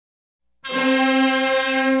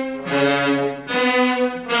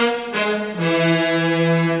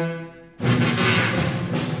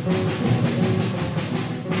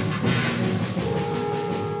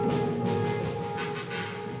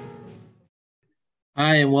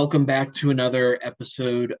Hi, and welcome back to another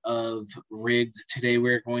episode of Rigged. Today,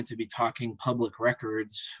 we're going to be talking public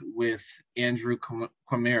records with Andrew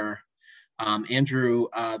Quamere. Andrew,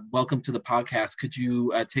 welcome to the podcast. Could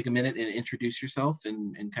you take a minute and introduce yourself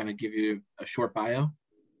and kind of give you a short bio?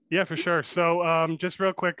 Yeah, for sure. So, just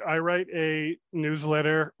real quick, I write a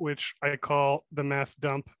newsletter which I call the Mass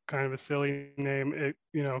Dump, kind of a silly name,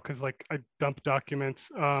 because like I dump documents.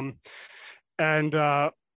 And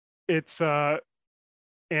it's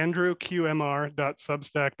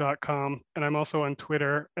andrewqmr.substack.com, and I'm also on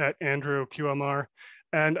Twitter at andrewqmr.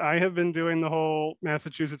 And I have been doing the whole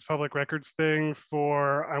Massachusetts public records thing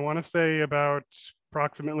for, I want to say, about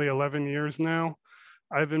approximately 11 years now.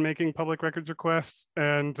 I've been making public records requests,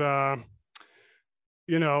 and I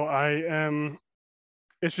am.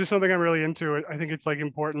 It's just something I'm really into. I think it's like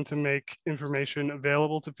important to make information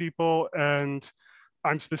available to people, and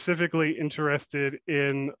I'm specifically interested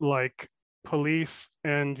in like police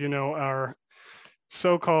and our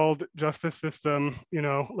so-called justice system.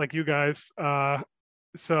 Like you guys.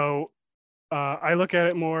 So I look at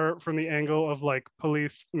it more from the angle of like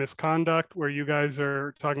police misconduct, where you guys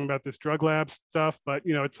are talking about this drug lab stuff, but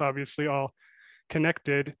it's obviously all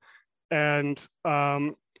connected. And I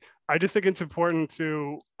just think it's important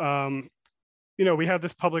to, we have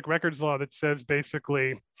this public records law that says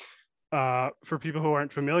basically, for people who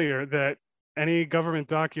aren't familiar, that any government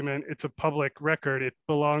document, it's a public record. It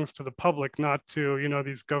belongs to the public, not to,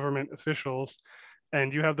 these government officials.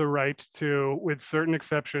 And you have the right to, with certain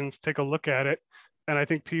exceptions, take a look at it. And I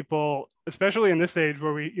think people, especially in this age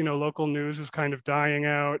where local news is kind of dying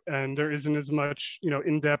out and there isn't as much,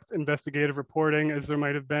 in-depth investigative reporting as there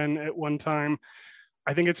might have been at one time.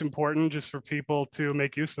 I think it's important just for people to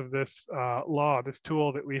make use of this law, this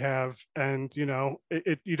tool that we have. And, you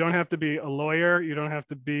don't have to be a lawyer. You don't have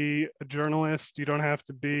to be a journalist. You don't have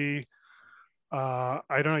to be, I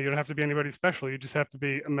don't know, you don't have to be anybody special. You just have to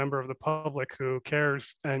be a member of the public who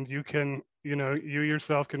cares. And you can, you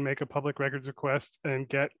yourself can make a public records request and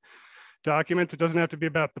get documents. It doesn't have to be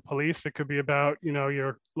about the police. It could be about,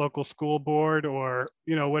 your local school board or,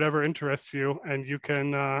 whatever interests you. And you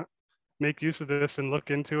can make use of this and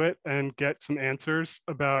look into it and get some answers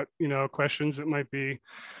about, questions that might be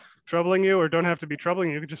troubling you or don't have to be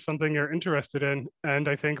troubling you, just something you're interested in. And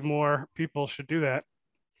I think more people should do that.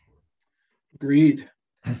 Agreed.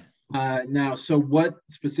 Now, so what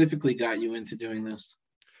specifically got you into doing this?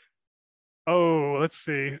 Oh, let's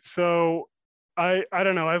see. So I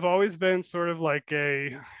don't know. I've always been sort of like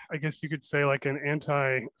I guess you could say like an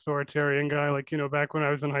anti-authoritarian guy. Like, back when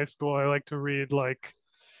I was in high school, I like to read like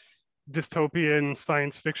dystopian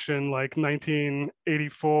science fiction like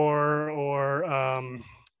 1984 or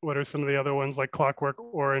what are some of the other ones like Clockwork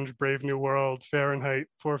Orange, Brave New World, Fahrenheit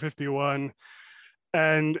 451.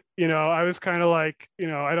 And I was kind of like,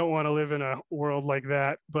 I don't want to live in a world like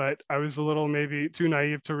that, but I was a little maybe too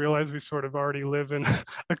naive to realize we sort of already live in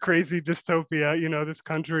a crazy dystopia. This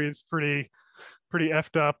country is pretty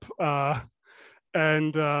effed up,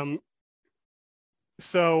 and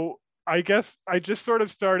so I guess I just sort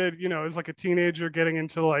of started, as like a teenager getting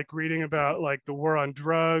into like reading about like the war on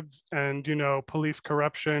drugs and, police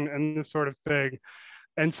corruption and this sort of thing.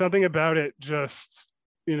 And something about it just,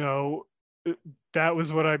 you know, that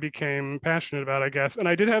was what I became passionate about, I guess. And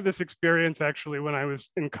I did have this experience actually when I was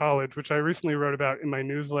in college, which I recently wrote about in my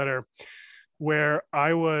newsletter, where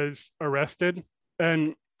I was arrested.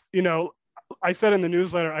 And, you know, I said in the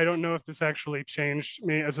newsletter, I don't know if this actually changed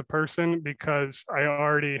me as a person because I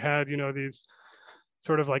already had, these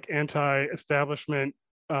sort of like anti-establishment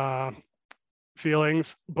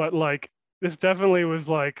feelings, but like this definitely was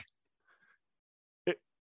like it,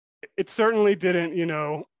 it certainly didn't,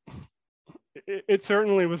 it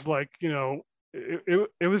certainly was like, it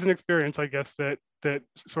was an experience, I guess, that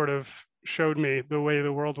sort of showed me the way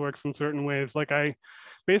the world works in certain ways. Like I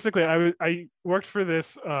worked for this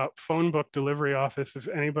phone book delivery office. If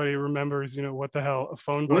anybody remembers, what the hell a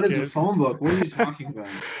phone book is. What is a phone book? What are you talking about?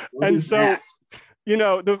 What And is so, that?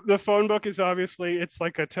 the phone book is obviously, it's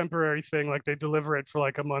like a temporary thing. Like they deliver it for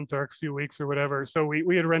like a month or a few weeks or whatever. So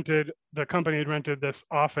we had rented, the company had rented this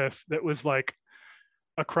office that was like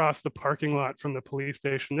across the parking lot from the police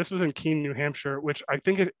station. This was in Keene, New Hampshire, which I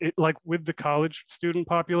think it like with the college student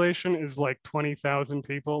population is like 20,000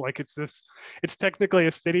 people. Like it's technically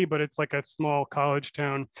a city, but it's like a small college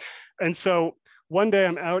town. And so one day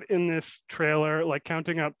I'm out in this trailer, like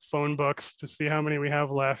counting up phone books to see how many we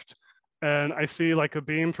have left. And I see like a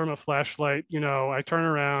beam from a flashlight, I turn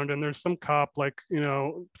around and there's some cop like,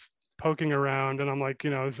 poking around and I'm like,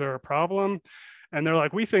 is there a problem? And they're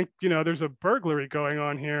like, we think, there's a burglary going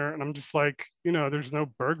on here. And I'm just like, there's no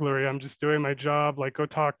burglary. I'm just doing my job. Like, go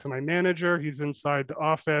talk to my manager. He's inside the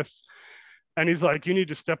office. And he's like, you need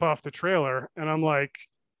to step off the trailer. And I'm like,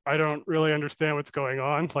 I don't really understand what's going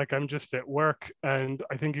on. Like, I'm just at work and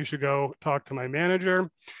I think you should go talk to my manager.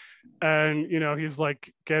 And, he's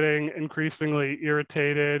like getting increasingly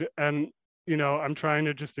irritated. And, I'm trying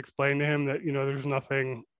to just explain to him that, there's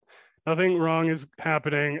nothing wrong is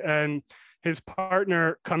happening. And his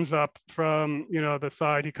partner comes up from, the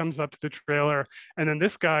side. He comes up to the trailer, and then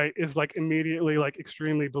this guy is like immediately like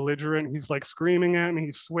extremely belligerent. He's like screaming at me.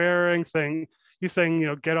 He's swearing, he's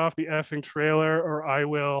saying, get off the effing trailer or I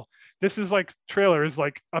will. This is like trailer is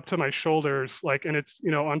like up to my shoulders, like, and it's,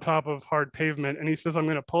 on top of hard pavement. And he says, I'm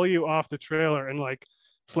going to pull you off the trailer and like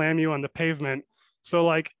slam you on the pavement. So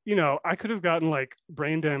like, I could have gotten like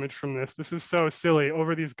brain damage from this. This is so silly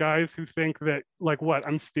over these guys who think that like what,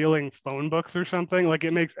 I'm stealing phone books or something. Like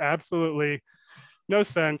it makes absolutely no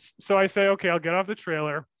sense. So I say, okay, I'll get off the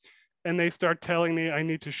trailer. And they start telling me I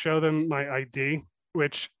need to show them my ID,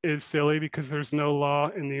 which is silly because there's no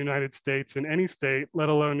law in the United States in any state, let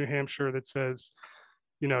alone New Hampshire, that says,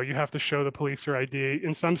 you have to show the police your ID.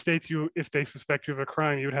 In some states, if they suspect you of a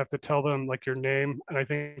crime, you would have to tell them like your name and I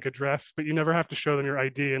think address, but you never have to show them your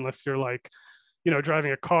ID unless you're like,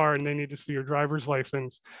 driving a car and they need to see your driver's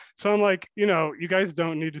license. So I'm like, you guys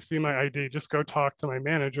don't need to see my ID. Just go talk to my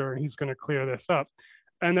manager and he's going to clear this up.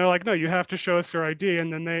 And they're like, no, you have to show us your ID.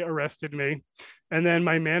 And then they arrested me. And then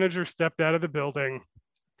my manager stepped out of the building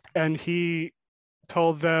and he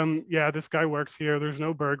told them, yeah, this guy works here. There's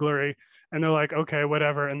no burglary. And they're like, okay,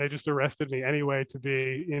 whatever. And they just arrested me anyway to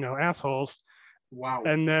be, assholes. Wow.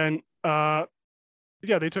 And then,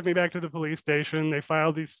 they took me back to the police station. They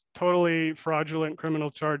filed these totally fraudulent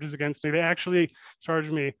criminal charges against me. They actually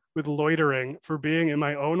charged me with loitering for being in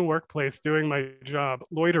my own workplace, doing my job,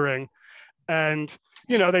 loitering. And,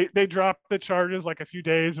 they dropped the charges like a few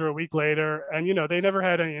days or a week later. And, they never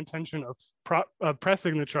had any intention of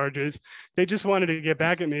pressing the charges. They just wanted to get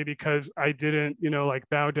back at me because I didn't, like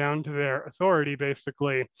bow down to their authority,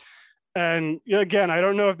 basically. And again, I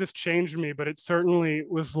don't know if this changed me, but it certainly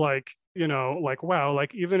was like, like, wow,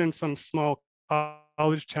 like even in some small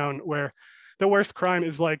college town where the worst crime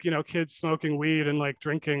is like, kids smoking weed and like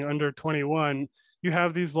drinking under 21, you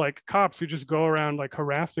have these like cops who just go around like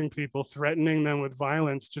harassing people, threatening them with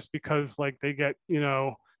violence just because like they get,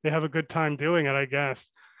 they have a good time doing it, I guess.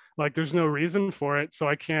 Like there's no reason for it. So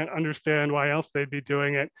I can't understand why else they'd be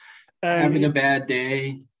doing it. And having a bad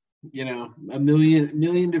day, a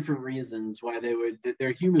million different reasons why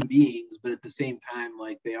they're human beings, but at the same time,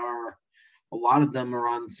 like a lot of them are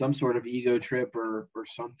on some sort of ego trip or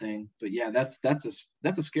something. But yeah, that's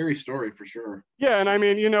a scary story for sure. Yeah, and I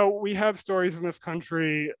mean, we have stories in this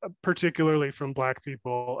country, particularly from Black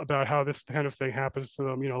people, about how this kind of thing happens to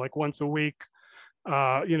them. Like once a week,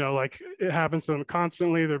 like it happens to them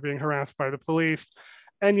constantly. They're being harassed by the police.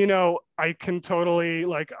 And, I can totally,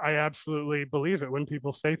 like, I absolutely believe it when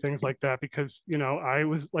people say things like that because, I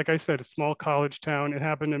was, like I said, a small college town. It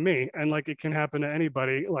happened to me. And like, it can happen to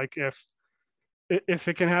anybody. Like if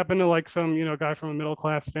it can happen to like some, guy from a middle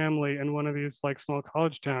class family in one of these like small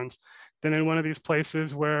college towns, then in one of these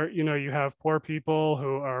places where, you have poor people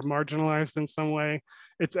who are marginalized in some way,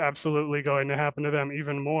 it's absolutely going to happen to them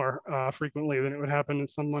even more frequently than it would happen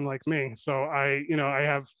to someone like me. So I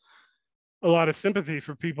have a lot of sympathy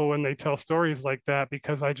for people when they tell stories like that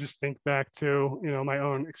because I just think back to, my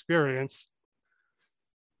own experience.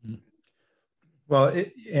 Well,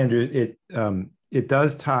 Andrew, it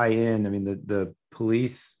does tie in. I mean, the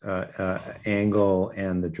police angle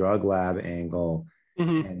and the drug lab angle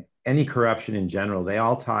and any corruption in general, they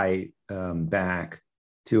all tie back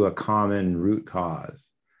to a common root cause,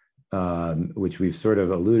 which we've sort of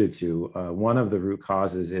alluded to. One of the root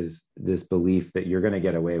causes is this belief that you're going to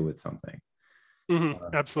get away with something.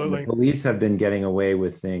 Absolutely. The police have been getting away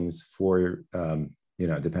with things for,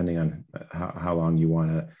 depending on how long you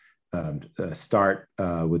want to start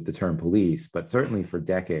with the term police, but certainly for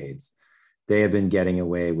decades, they have been getting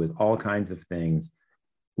away with all kinds of things,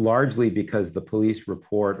 largely because the police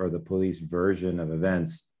report or the police version of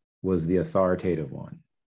events was the authoritative one.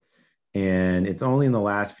 And it's only in the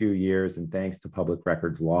last few years, and thanks to public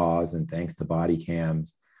records laws and thanks to body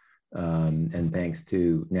cams and thanks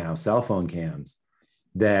to now cell phone cams,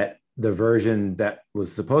 that the version that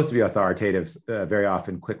was supposed to be authoritative very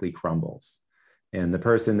often quickly crumbles. And the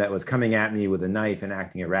person that was coming at me with a knife and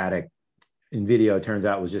acting erratic in video turns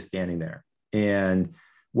out was just standing there. And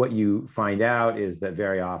what you find out is that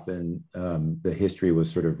very often the history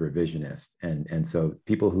was sort of revisionist. And so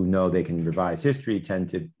people who know they can revise history tend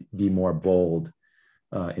to be more bold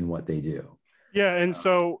in what they do. Yeah, and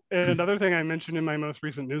so another thing I mentioned in my most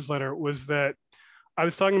recent newsletter was that I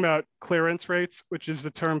was talking about clearance rates, which is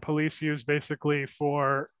the term police use basically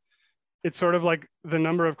for, it's sort of like the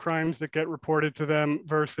number of crimes that get reported to them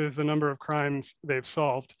versus the number of crimes they've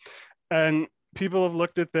solved. And people have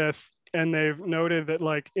looked at this and they've noted that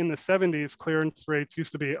like in the 70s, clearance rates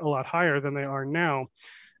used to be a lot higher than they are now.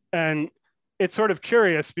 And it's sort of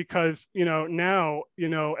curious because, now,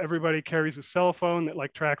 everybody carries a cell phone that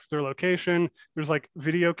like tracks their location. There's like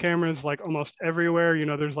video cameras like almost everywhere.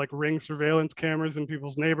 There's like Ring surveillance cameras in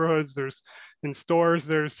people's neighborhoods. There's in stores,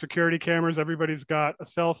 there's security cameras. Everybody's got a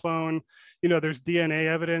cell phone. There's DNA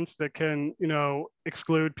evidence that can,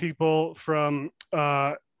 exclude people from,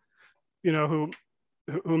 who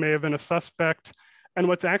may have been a suspect. And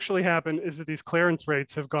what's actually happened is that these clearance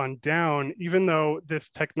rates have gone down, even though this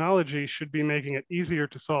technology should be making it easier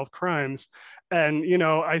to solve crimes. And,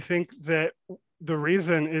 I think that the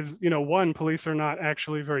reason is, one, police are not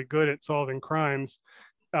actually very good at solving crimes.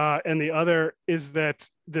 And the other is that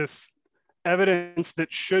this evidence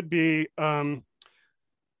that should be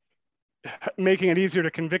making it easier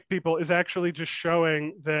to convict people is actually just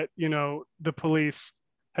showing that, the police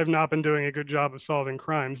have not been doing a good job of solving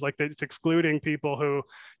crimes. Like it's excluding people who,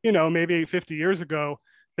 maybe 50 years ago,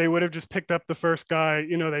 they would have just picked up the first guy,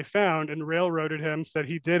 they found and railroaded him, said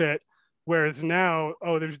he did it. Whereas now,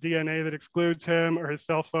 oh, there's DNA that excludes him, or his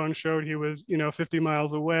cell phone showed he was, 50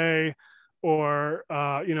 miles away, or,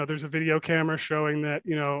 there's a video camera showing that,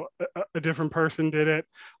 a different person did it.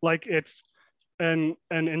 Like it's, and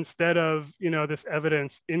instead of, this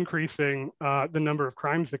evidence increasing the number of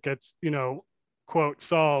crimes that gets, quote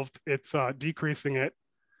solved, it's decreasing it,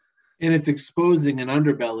 and it's exposing an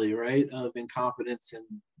underbelly, right, of incompetence and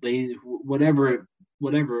whatever it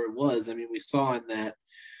was. I mean, we saw in that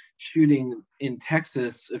shooting in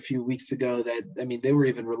Texas a few weeks ago that, I mean, they were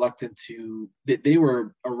even reluctant that they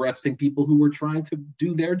were arresting people who were trying to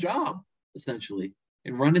do their job essentially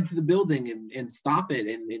and run into the building and stop it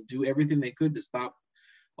and do everything they could to stop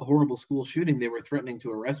a horrible school shooting. They were threatening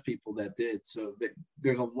to arrest people that did. So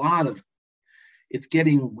there's a lot of, it's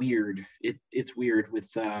getting weird. It's weird with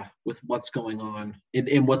what's going on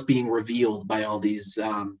and what's being revealed by all these,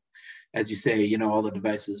 as you say, all the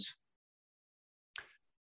devices.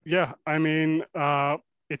 Yeah, I mean,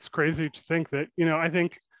 it's crazy to think that, I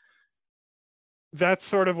think that's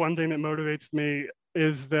sort of one thing that motivates me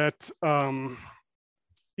is that,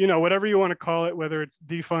 whatever you want to call it, whether it's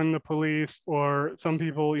defund the police or some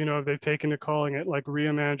people, they've taken to calling it like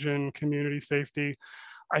reimagine community safety.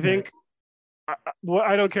 I think, well,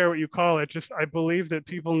 I don't care what you call it, just I believe that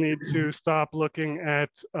people need to stop looking at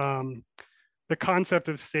the concept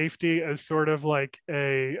of safety as sort of like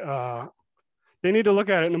they need to look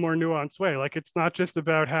at it in a more nuanced way. Like it's not just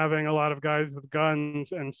about having a lot of guys with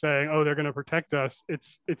guns and saying, oh, they're going to protect us.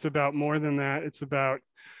 It's about more than that. It's about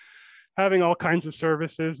having all kinds of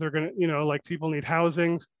services. They're going to, like people need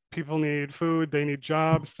housing, people need food, they need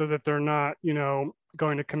jobs so that they're not,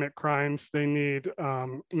 going to commit crimes. They need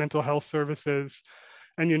mental health services.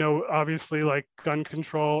 And, obviously like gun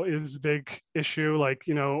control is a big issue. Like,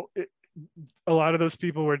 a lot of those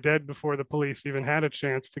people were dead before the police even had a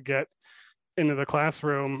chance to get into the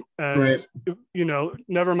classroom. And, right.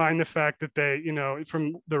 Never mind the fact that they,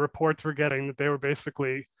 from the reports we're getting that they were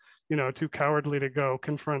basically, too cowardly to go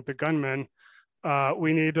confront the gunmen.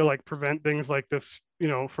 We need to like prevent things like this,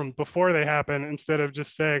 from before they happen, instead of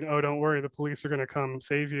just saying, oh, don't worry, the police are going to come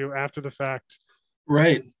save you after the fact.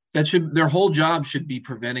 Right. Their whole job should be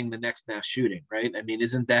preventing the next mass shooting, right? I mean,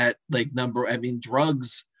 isn't that like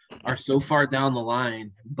drugs are so far down the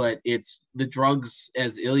line, but it's the drugs,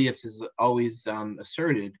 as Ilyas has always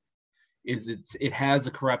asserted, it has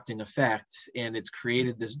a corrupting effect, and it's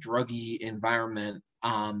created this druggy environment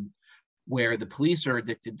where the police are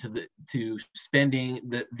addicted to spending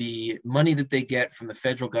the money that they get from the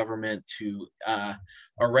federal government to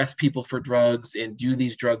arrest people for drugs and do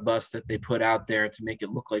these drug busts that they put out there to make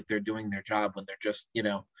it look like they're doing their job when they're just,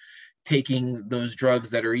 taking those drugs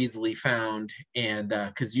that are easily found. And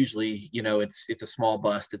because usually, it's a small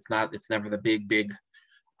bust. It's never the big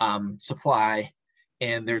supply.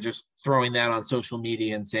 And they're just throwing that on social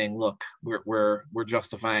media and saying, look, we're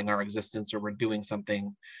justifying our existence, or we're doing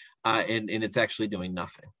something. And it's actually doing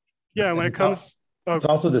nothing. Yeah, when it comes, it's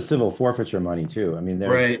also the civil forfeiture money too. I mean,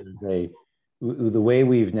 there's the way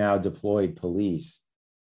we've now deployed police,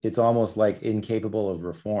 it's almost like incapable of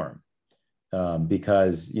reform,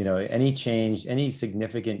 because any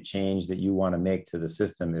significant change that you want to make to the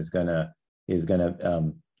system is gonna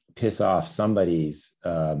piss off somebody's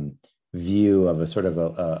view of a sort of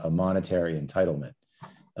a monetary entitlement.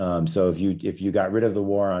 So if you got rid of the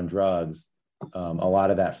war on drugs, a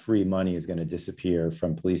lot of that free money is going to disappear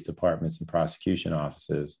from police departments and prosecution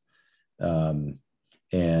offices. And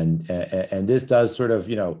this does sort of,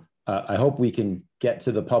 I hope we can get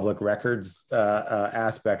to the public records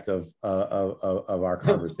aspect of our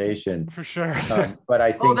conversation. For sure. But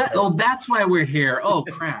I think that's why we're here. Oh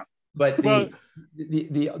crap. But the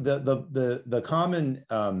common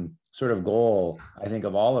sort of goal, I think,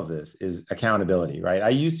 of all of this is accountability, right? I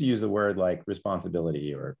used to use the word like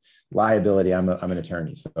responsibility or liability. I'm an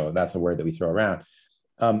attorney, so that's a word that we throw around.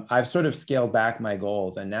 I've sort of scaled back my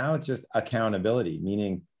goals, and now it's just accountability,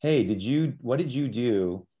 meaning, hey, what did you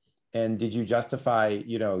do? And did you justify,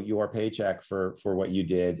 your paycheck for what you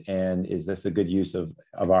did? And is this a good use of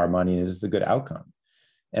our money? And is this a good outcome?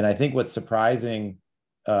 And I think what's surprising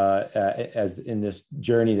as in this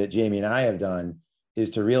journey that Jamie and I have done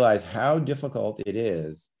is to realize how difficult it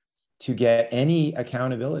is to get any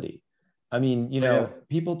accountability. I mean,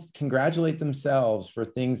 people congratulate themselves for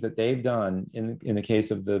things that they've done in the case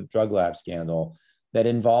of the drug lab scandal that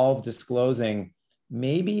involve disclosing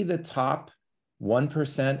maybe the top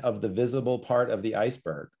 1% of the visible part of the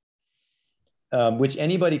iceberg, which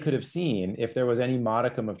anybody could have seen if there was any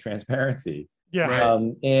modicum of transparency. Yeah.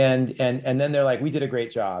 Right. And then they're like, we did a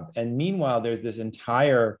great job. And meanwhile, there's this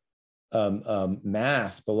entire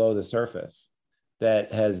mass below the surface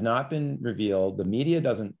that has not been revealed. The media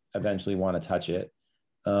doesn't eventually want to touch it.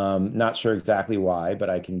 Not sure exactly why, but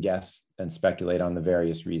I can guess and speculate on the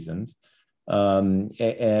various reasons. And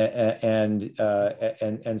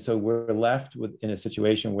so we're left in a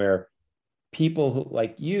situation where people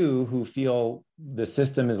like you who feel the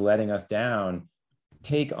system is letting us down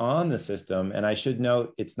take on the system. And I should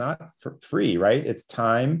note, it's not free, right? It's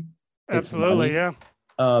time. Absolutely, yeah.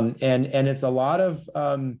 And it's a lot of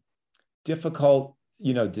difficult,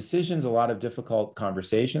 decisions, a lot of difficult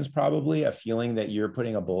conversations, probably a feeling that you're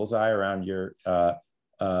putting a bullseye around your,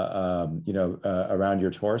 around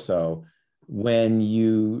your torso when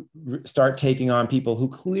you start taking on people who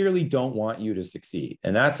clearly don't want you to succeed.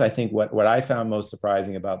 And that's, I think, what I found most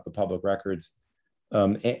surprising about the public records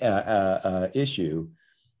issue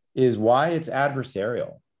is why it's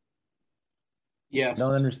adversarial. Yes. I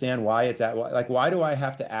don't understand why it's why do I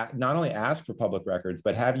have to not only ask for public records,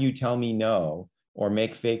 but have you tell me no or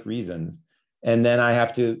make fake reasons? And then I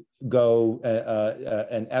have to go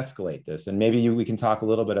and escalate this. And maybe we can talk a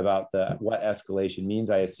little bit about what escalation means.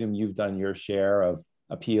 I assume you've done your share of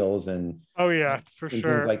appeals and for sure,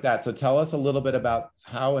 things like that. So tell us a little bit about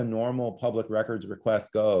how a normal public records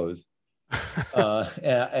request goes,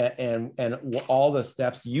 and all the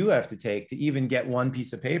steps you have to take to even get one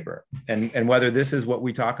piece of paper, and whether this is what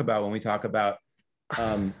we talk about when we talk about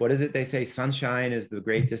what is it they say, sunshine is the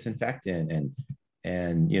great disinfectant,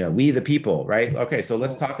 and we the people, right? Okay, so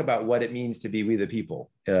let's talk about what it means to be we the people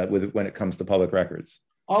when it comes to public records.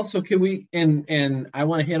 Also, can we and I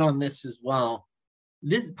want to hit on this as well.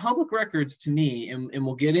 This public records, to me, and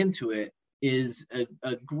we'll get into it, is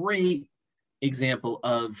a great example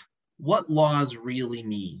of what laws really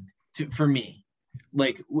mean for me.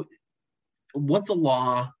 Like, what's a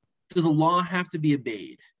law? Does a law have to be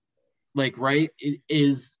obeyed? Like, right? So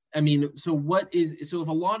if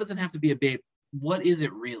a law doesn't have to be obeyed, what is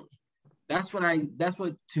it really? That's what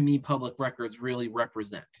to me public records really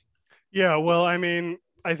represent. Yeah, well, I mean,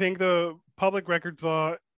 I think the public records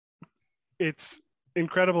law, it's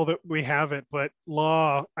incredible that we have it, but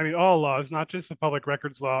all laws, not just the public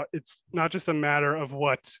records law, it's not just a matter of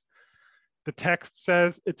what the text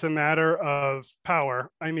says, it's a matter of power.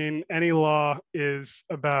 I mean, any law is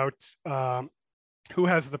about who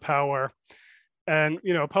has the power. And,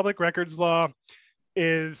 public records law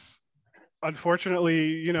is,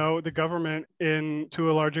 unfortunately, the government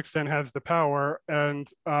to a large extent has the power, and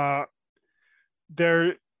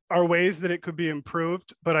there are ways that it could be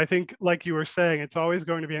improved. But I think, like you were saying, it's always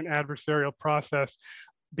going to be an adversarial process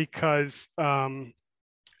because,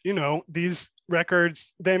 these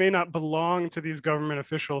records, they may not belong to these government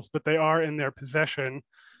officials, but they are in their possession.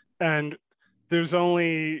 And there's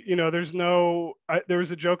only, there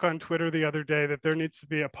was a joke on Twitter the other day that there needs to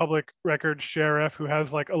be a public records sheriff who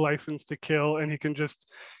has like a license to kill, and he can just,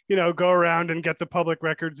 go around and get the public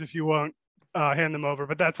records if you won't hand them over.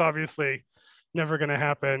 But that's obviously never going to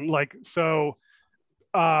happen. Like, so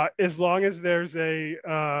as long as there's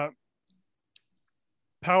a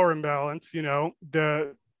power imbalance,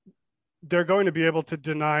 they're going to be able to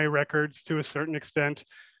deny records to a certain extent.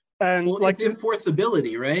 And it's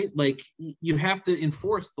enforceability, right? Like, you have to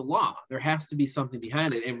enforce the law. There has to be something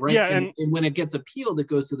behind it. And and when it gets appealed, it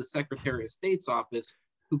goes to the Secretary of State's office,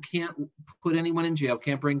 who can't put anyone in jail,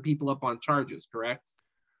 can't bring people up on charges, correct?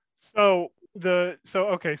 So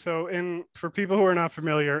for people who are not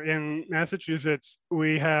familiar, in Massachusetts,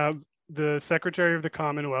 we have the Secretary of the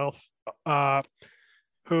Commonwealth, uh,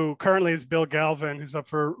 who currently is Bill Galvin, who's up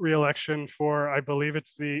for re-election for, I believe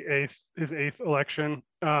it's his eighth election.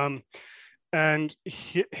 And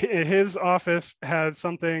his office has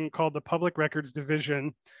something called the Public Records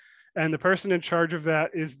Division, and the person in charge of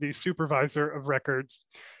that is the Supervisor of Records.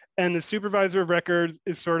 And the Supervisor of Records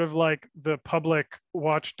is sort of like the public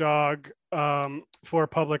watchdog for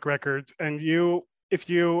public records. And if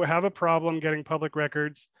you have a problem getting public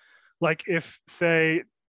records, like if, say,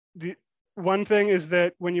 the one thing is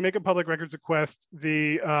that when you make a public records request,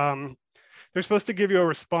 they're supposed to give you a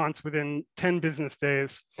response within 10 business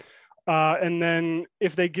days. And then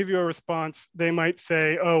if they give you a response, they might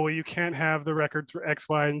say, oh, well, you can't have the records for X,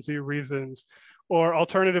 Y, and Z reasons. Or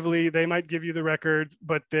alternatively, they might give you the records,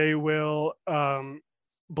 but they will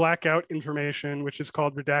black out information, which is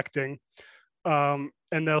called redacting. And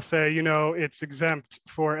they'll say, it's exempt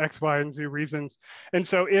for X, Y, and Z reasons. And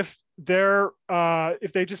so if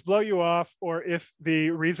they just blow you off, or if the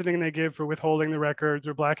reasoning they give for withholding the records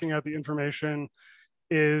or blacking out the information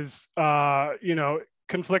is,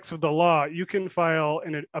 conflicts with the law, you can file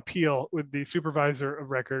an appeal with the Supervisor of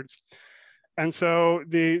Records. And so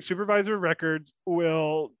the Supervisor of Records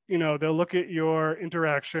will, they'll look at your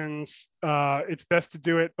interactions. It's best to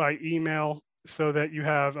do it by email so that you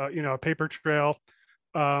have, a paper trail.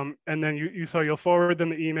 And then you'll forward them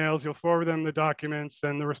the emails, you'll forward them the documents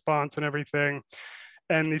and the response and everything.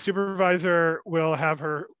 And the supervisor will have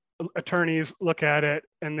her attorneys look at it,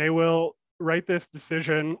 and they will write this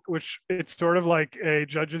decision, which it's sort of like a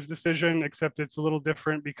judge's decision, except it's a little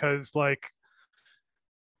different because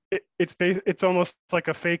it's almost like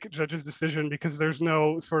a fake judge's decision because there's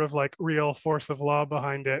no sort of like real force of law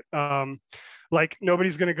behind it. Like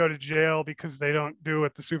nobody's going to go to jail because they don't do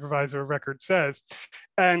what the Supervisor of Records says.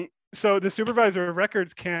 And so the Supervisor of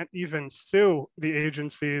Records can't even sue the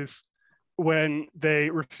agencies when they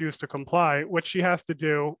refuse to comply. What she has to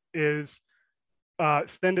do is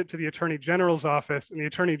send it to the Attorney General's office, and the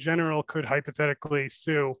Attorney General could hypothetically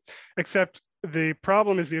sue. Except the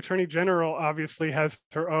problem is the Attorney General obviously has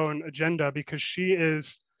her own agenda because she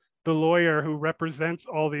is the lawyer who represents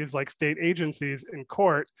all these like state agencies in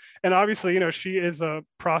court. And obviously, she is a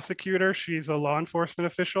prosecutor, she's a law enforcement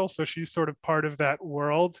official, so she's sort of part of that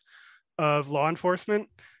world of law enforcement.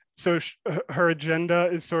 So her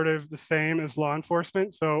agenda is sort of the same as law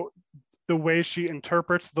enforcement. So the way she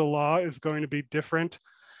interprets the law is going to be different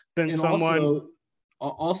than and someone.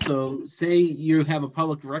 Also, say you have a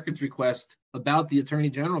public records request about the Attorney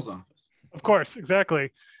General's office. Of course,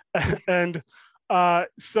 exactly. And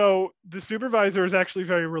so the supervisor is actually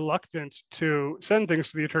very reluctant to send things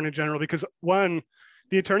to the Attorney General because one,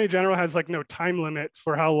 the Attorney General has like no time limit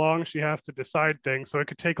for how long she has to decide things. So it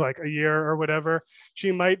could take like a year or whatever.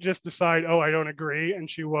 She might just decide, oh, I don't agree, and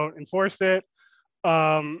she won't enforce it.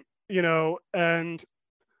 And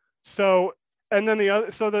so, and then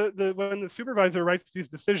when the supervisor writes these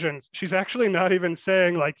decisions, she's actually not even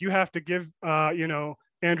saying like, you have to give,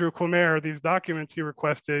 Andrew Quamere these documents he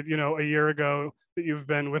requested, a year ago that you've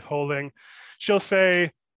been withholding. She'll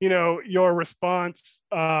say, your response,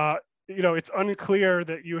 it's unclear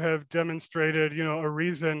that you have demonstrated, a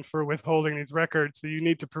reason for withholding these records. So you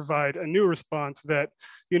need to provide a new response that,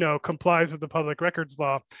 complies with the public records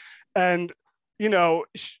law. And,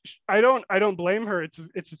 I don't blame her. It's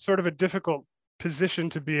sort of a difficult position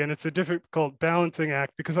to be in. It's a difficult balancing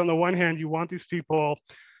act because on the one hand, you want these people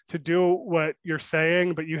to do what you're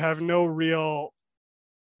saying, but you have no real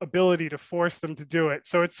ability to force them to do it.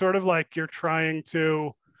 So it's sort of like you're trying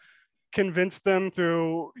to convince them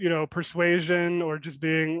through, persuasion or just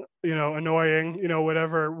being, annoying,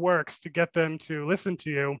 whatever works to get them to listen to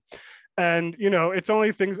you. And, it's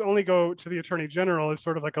only go to the Attorney General as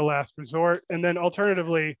sort of like a last resort. And then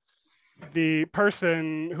alternatively, the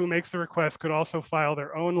person who makes the request could also file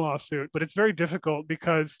their own lawsuit, but it's very difficult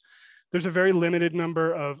because there's a very limited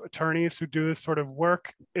number of attorneys who do this sort of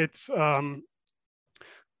work. It's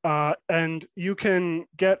and you can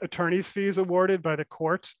get attorney's fees awarded by the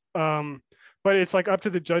court, but it's like up to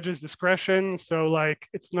the judge's discretion. So like,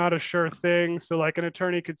 it's not a sure thing. So like an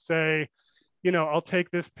attorney could say, I'll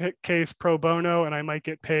take this case pro bono and I might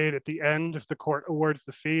get paid at the end if the court awards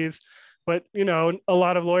the fees. But, a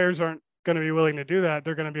lot of lawyers aren't going to be willing to do that.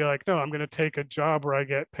 They're going to be like, no, I'm going to take a job where I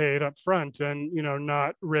get paid up front and,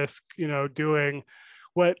 not risk, doing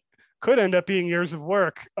what could end up being years of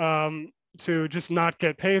work to just not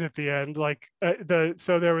get paid at the end. Like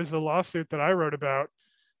so there was a lawsuit that I wrote about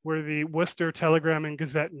where the Worcester Telegram and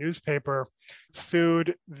Gazette newspaper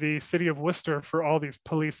sued the city of Worcester for all these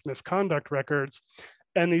police misconduct records.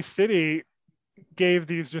 And the city gave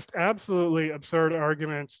these just absolutely absurd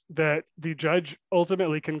arguments that the judge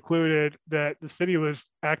ultimately concluded that the city was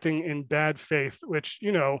acting in bad faith, which,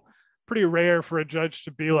 you know, pretty rare for a judge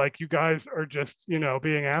to be like, you guys are just, you know,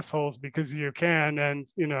 being assholes because you can. And,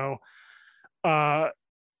 you know,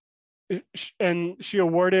 and she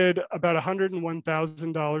awarded about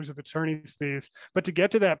 $101,000 of attorney's fees. But to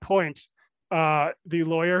get to that point, the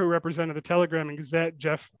lawyer who represented the Telegram and Gazette,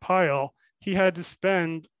 Jeff Pyle, he had to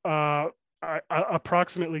spend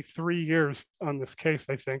approximately 3 years on this case,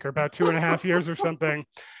 I think, or about 2.5 years or something.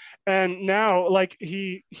 And now, like,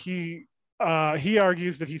 he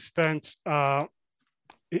argues that he spent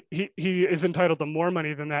he is entitled to more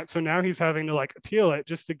money than that. So now he's having to like appeal it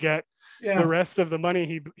just to get the rest of the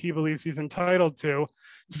money he believes he's entitled to.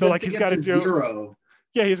 So just like he's got to do zero.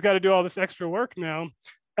 Yeah, he's got to do all this extra work now.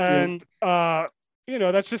 And you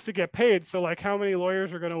know, that's just to get paid. So like how many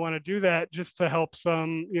lawyers are going to want to do that just to help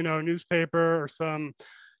some, you know, newspaper or some,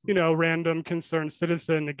 you know, random concerned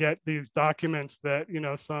citizen to get these documents that, you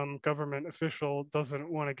know, some government official doesn't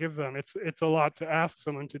want to give them. It's a lot to ask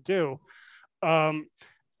someone to do.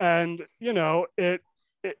 And you know,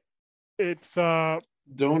 it's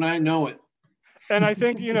don't I know it? And I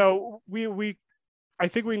think, you know, I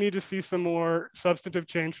think we need to see some more substantive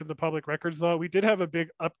change to the public records law. We did have a big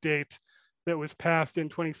update that was passed in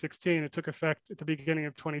 2016. It took effect at the beginning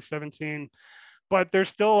of 2017, but there's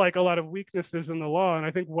still like a lot of weaknesses in the law. And I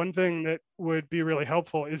think one thing that would be really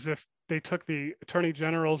helpful is if they took the Attorney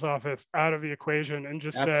General's office out of the equation and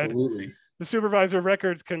just said, the supervisor of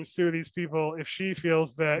records can sue these people if she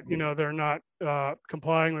feels that, you know, they're not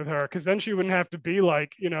complying with her, because then she wouldn't have to be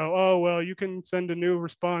like, you know, oh, well, you can send a new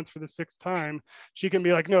response for the 6th time. She can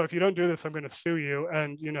be like, no, if you don't do this, I'm going to sue you.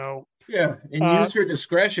 And, you know. Yeah, and use her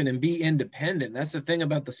discretion and be independent. That's the thing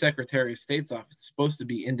about the Secretary of State's office. It's supposed to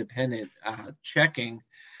be independent, checking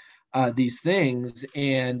these things,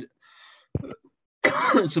 and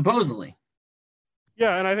supposedly.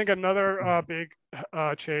 Yeah, and I think another big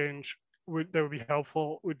change that would be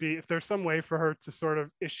helpful would be if there's some way for her to sort of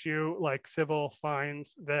issue like civil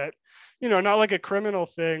fines that, you know, not like a criminal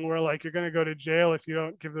thing where like you're going to go to jail if you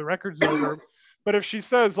don't give the records over. But if she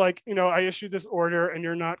says like, you know, I issued this order and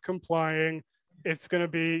you're not complying, it's going to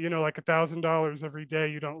be, you know, like $1,000 every day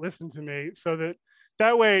you don't listen to me. So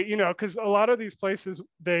that way, you know, because a lot of these places,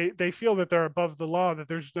 they feel that they're above the law, that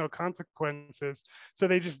there's no consequences. So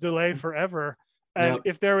they just delay forever. And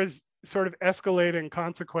if there was sort of escalating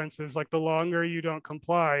consequences, like the longer you don't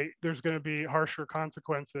comply, there's going to be harsher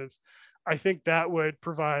consequences. I think that would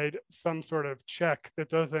provide some sort of check that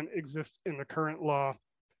doesn't exist in the current law.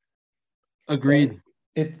 Agreed.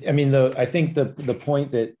 I mean, I think the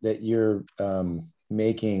point that you're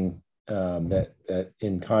making, that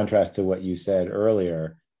in contrast to what you said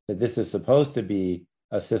earlier, that this is supposed to be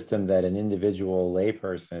a system that an individual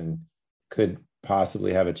layperson could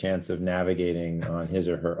possibly have a chance of navigating on his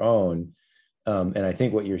or her own. And I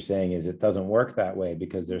think what you're saying is it doesn't work that way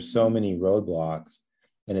because there's so many roadblocks.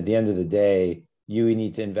 And at the end of the day, you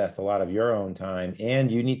need to invest a lot of your own time, and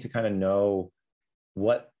you need to kind of know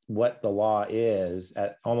what the law is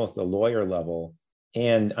at almost a lawyer level,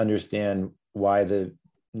 and understand why the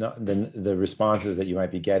responses that you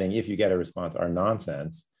might be getting, if you get a response, are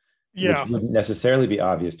nonsense, which wouldn't necessarily be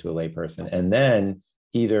obvious to a layperson. And then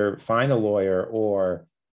either find a lawyer or,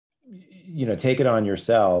 you know, take it on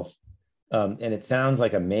yourself. And it sounds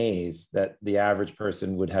like a maze that the average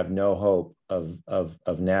person would have no hope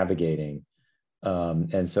of navigating.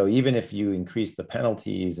 And so even if you increase the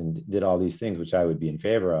penalties and did all these things, which I would be in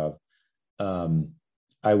favor of,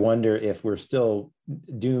 I wonder if we're still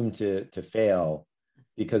doomed to fail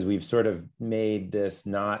because we've sort of made this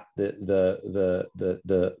not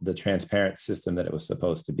the transparent system that it was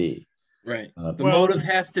supposed to be. Right. The motive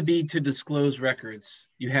has to be to disclose records.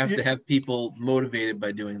 You have to have people motivated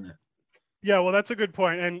by doing that. Yeah, well, that's a good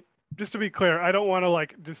point. And just to be clear, I don't want to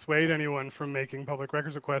like dissuade anyone from making public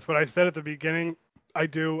records requests. What I said at the beginning, I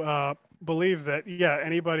do believe that, yeah,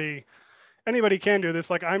 anybody can do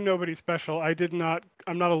this. Like, I'm nobody special. I'm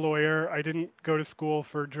not a lawyer. I didn't go to school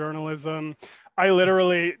for journalism. I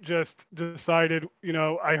literally just decided, you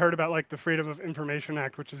know, I heard about like the Freedom of Information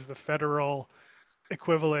Act, which is the federal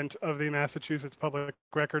equivalent of the Massachusetts public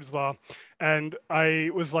records law. And I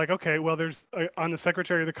was like, okay, well, there's on the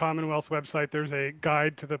Secretary of the Commonwealth's website, there's a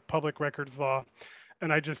guide to the public records law.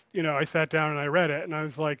 and I just, I sat down and I read it, and I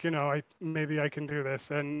was like, maybe I can do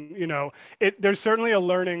this. And, there's certainly a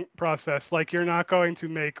learning process. Like, you're not going to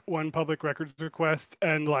make one public records request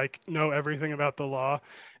and like know everything about the law.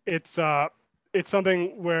 It's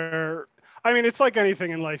something where, I mean, it's like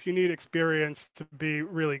anything in life. You need experience to be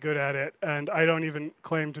really good at it. And I don't even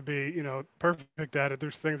claim to be, perfect at it.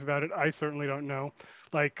 There's things about it I certainly don't know.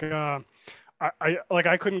 Like,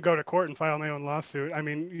 I couldn't go to court and file my own lawsuit. I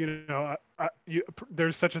mean,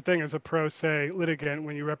 there's such a thing as a pro se litigant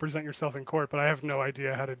when you represent yourself in court, but I have no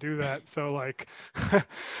idea how to do that. So like,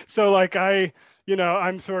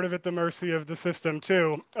 I'm sort of at the mercy of the system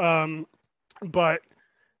too. But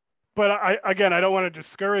I don't want to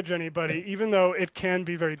discourage anybody, even though it can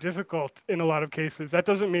be very difficult in a lot of cases. That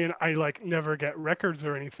doesn't mean I like never get records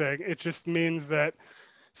or anything. It just means that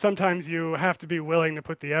sometimes you have to be willing to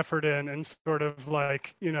put the effort in, and sort of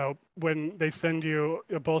like, when they send you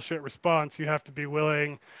a bullshit response, you have to be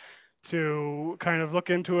willing to kind of look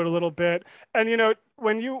into it a little bit. And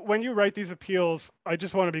when you write these appeals, I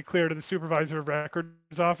just want to be clear to the supervisor of records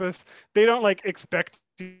office, they don't like expect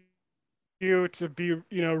you to be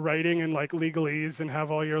writing in like legalese and have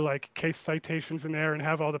all your like case citations in there and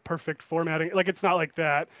have all the perfect formatting. Like, it's not like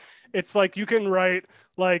that. It's like you can write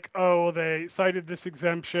like, oh, they cited this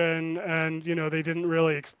exemption and they didn't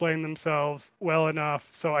really explain themselves well enough,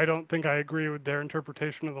 so I don't think I agree with their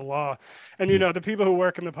interpretation of the law. And the people who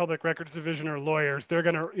work in the public records division are lawyers. They're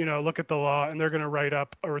going to look at the law and they're going to write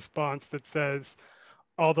up a response that says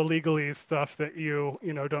all the legalese stuff that you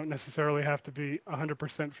don't necessarily have to be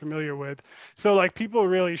 100% familiar with. So like, people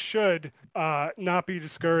really should not be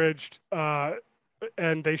discouraged,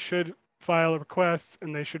 and they should file requests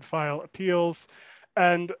and they should file appeals.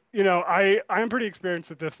 And I'm pretty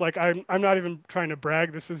experienced at this. Like, I'm not even trying to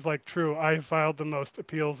brag. This is like true. I filed the most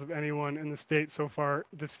appeals of anyone in the state so far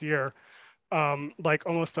this year, like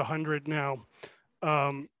almost 100 now.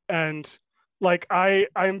 And like,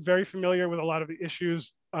 I'm very familiar with a lot of the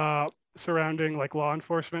issues surrounding like law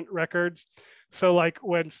enforcement records. So like,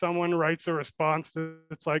 when someone writes a response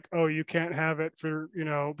that's like, oh, you can't have it for,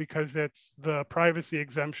 because it's the privacy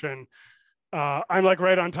exemption, I'm like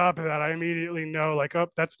right on top of that. I immediately know like, oh,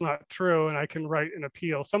 that's not true, and I can write an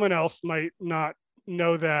appeal. Someone else might not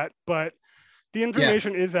know that, but the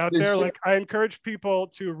information is out there. Like, I encourage people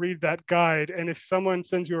to read that guide. And if someone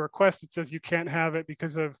sends you a request that says you can't have it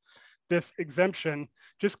because of this exemption,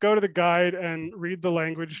 just go to the guide and read the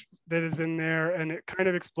language that is in there, and it kind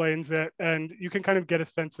of explains it, and you can kind of get a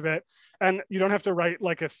sense of it. And you don't have to write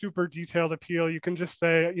like a super detailed appeal. You can just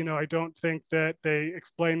say, I don't think that they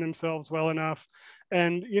explain themselves well enough.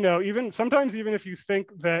 And even sometimes, even if you think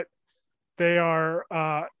that they are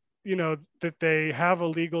that they have a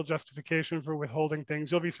legal justification for withholding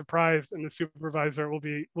things, you'll be surprised, and the supervisor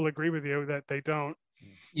will agree with you that they don't.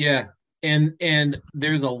 Yeah. And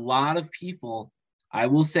there's a lot of people, I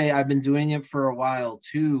will say, I've been doing it for a while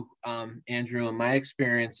too, Andrew, and my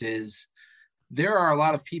experience is there are a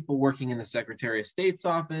lot of people working in the Secretary of State's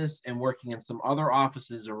office and working in some other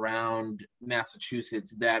offices around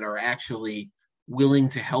Massachusetts that are actually willing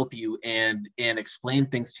to help you and explain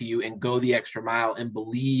things to you and go the extra mile and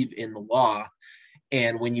believe in the law.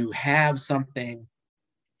 And when you have something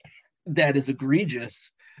that is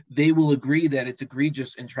egregious, they will agree that it's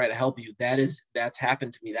egregious and try to help you. That's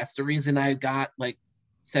happened to me. That's the reason I got like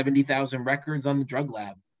 70,000 records on the drug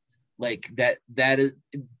lab. Like that is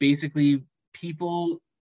basically people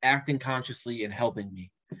acting consciously and helping me.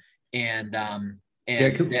 And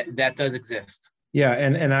that does exist. Yeah,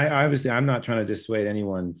 and I obviously, I'm not trying to dissuade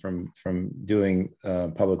anyone from doing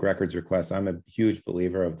public records requests. I'm a huge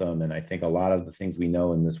believer of them, and I think a lot of the things we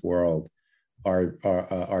know in this world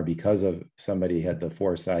are because of somebody had the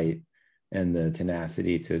foresight and the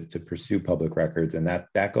tenacity to pursue public records, and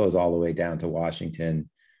that goes all the way down to Washington.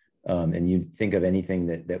 And you think of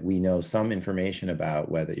anything that we know some information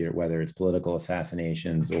about, whether it's political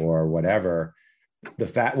assassinations or whatever.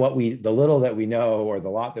 The little that we know or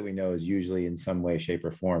the lot that we know is usually in some way, shape,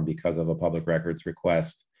 or form because of a public records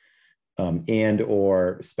request and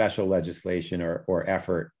or special legislation or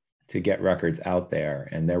effort to get records out there.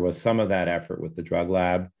 And there was some of that effort with the drug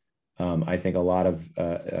lab. I think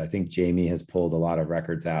I think Jamie has pulled a lot of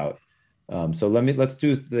records out. So let's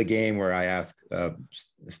do the game where I ask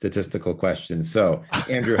statistical questions. So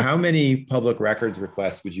Andrew, how many public records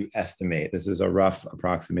requests would you estimate? This is a rough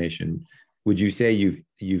approximation. Would you say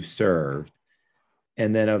you've served?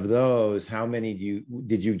 And then of those, how many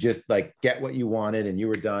did you just like get what you wanted and you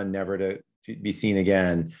were done, never to be seen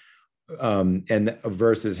again? And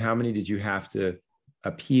versus how many did you have to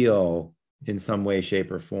appeal in some way, shape,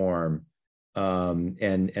 or form and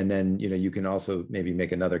then you can also maybe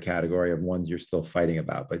make another category of ones you're still fighting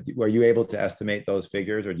about. But were you able to estimate those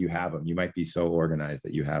figures, or do you have them? You might be so organized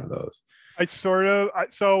that you have those.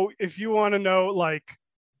 So if you want to know, like,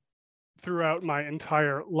 throughout my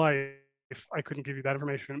entire life, I couldn't give you that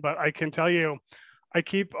information, but I can tell you I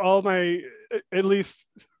keep all my, at least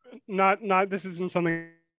not this isn't something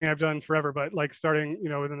I've done forever, but like starting,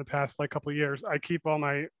 within the past like couple of years, I keep all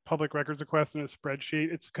my public records requests in a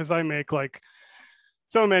spreadsheet. It's because I make like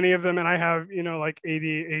so many of them, and I have, like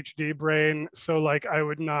ADHD brain, so like I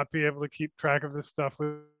would not be able to keep track of this stuff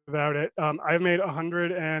without it. I've made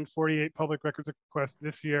 148 public records requests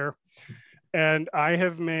this year, and I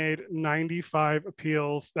have made 95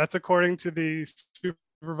 appeals. That's according to the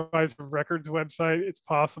Supervisor of Records website. It's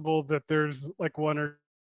possible that there's like one or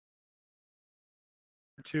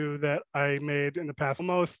two that I made in the past.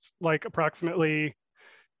 Almost like approximately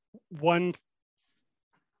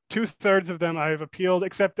 2/3 of them I've appealed,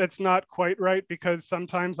 except that's not quite right, because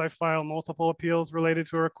sometimes I file multiple appeals related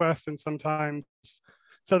to a request, and sometimes,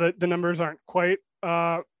 so that the numbers aren't quite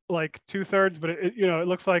like 2/3, but it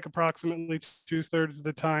looks like approximately 2/3 of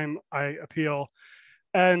the time I appeal.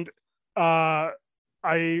 And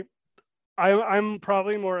I'm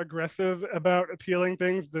probably more aggressive about appealing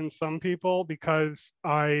things than some people, because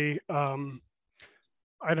I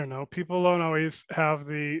don't know, people don't always have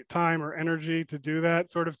the time or energy to do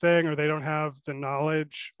that sort of thing, or they don't have the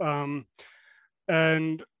knowledge. But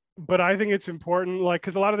I think it's important, like,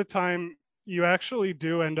 because a lot of the time you actually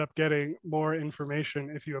do end up getting more information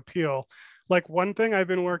if you appeal. Like, one thing I've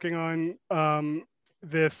been working on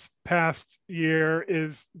this past year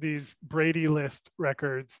is these Brady List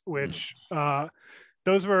records, which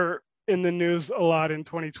those were in the news a lot in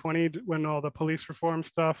 2020 when all the police reform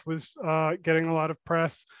stuff was getting a lot of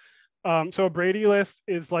press. So a Brady List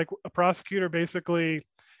is like a prosecutor, basically,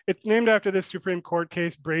 it's named after this Supreme Court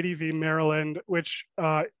case, Brady v. Maryland, which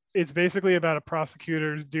is basically about a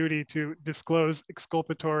prosecutor's duty to disclose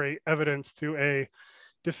exculpatory evidence to a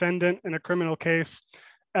defendant in a criminal case.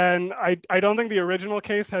 And I don't think the original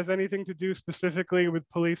case has anything to do specifically with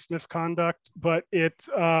police misconduct, but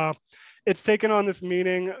it's taken on this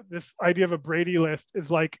meaning. This idea of a Brady List is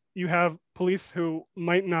like, you have police who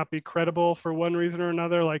might not be credible for one reason or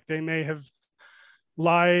another, like they may have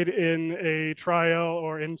lied in a trial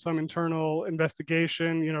or in some internal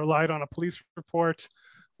investigation, lied on a police report,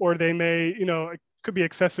 or they may, it could be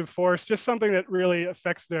excessive force, just something that really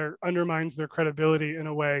undermines their credibility in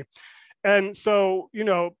a way. And so,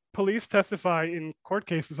 police testify in court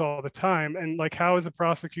cases all the time. And like, how is a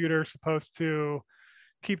prosecutor supposed to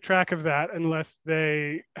keep track of that unless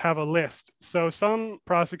they have a list? So some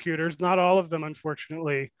prosecutors, not all of them,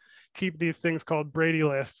 unfortunately, keep these things called Brady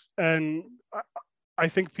Lists. And I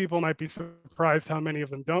think people might be surprised how many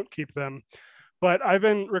of them don't keep them. But I've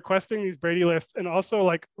been requesting these Brady Lists, and also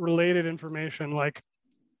like related information. Like,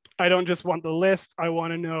 I don't just want the list, I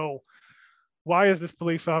want to know, why is this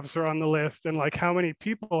police officer on the list? And like, how many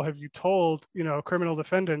people have you told, criminal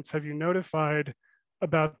defendants, have you notified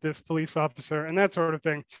about this police officer, and that sort of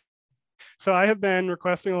thing. So I have been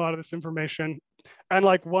requesting a lot of this information. And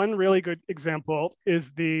like, one really good example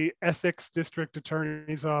is the Essex District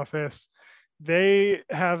Attorney's Office. They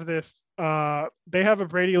have they have a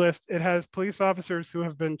Brady List. It has police officers who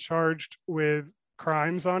have been charged with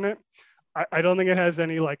crimes on it. I don't think it has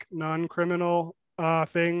any like non-criminal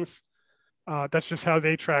things. That's just how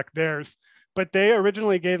they track theirs. But they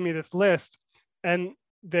originally gave me this list, and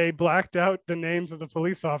they blacked out the names of the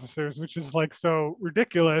police officers, which is like so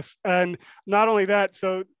ridiculous. And not only that,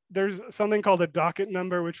 so there's something called a docket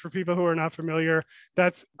number, which for people who are not familiar,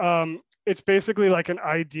 that's it's basically like an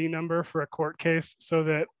ID number for a court case, so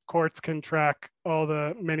that courts can track all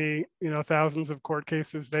the many, thousands of court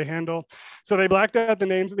cases they handle. So they blacked out the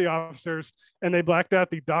names of the officers, and they blacked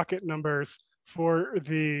out the docket numbers for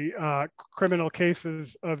the criminal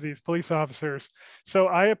cases of these police officers. So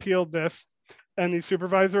I appealed this, and the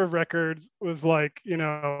Supervisor of Records was like,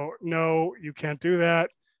 no, you can't do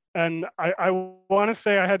that. And I want to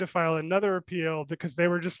say I had to file another appeal, because they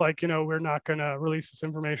were just like, we're not going to release this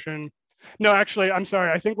information. No, actually, I'm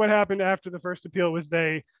sorry. I think what happened after the first appeal was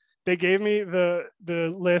they gave me the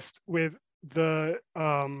list with the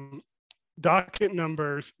docket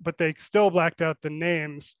numbers, but they still blacked out the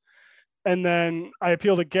names. And then I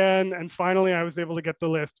appealed again, and finally I was able to get the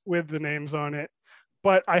list with the names on it.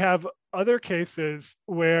 But I have other cases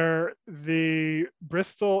where there's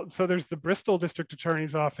the Bristol District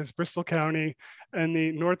Attorney's Office, Bristol County, and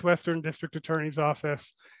the Northwestern District Attorney's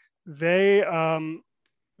Office. They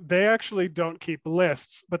actually don't keep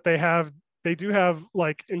lists, but they do have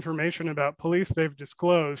like information about police they've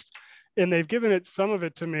disclosed. and they've given it some of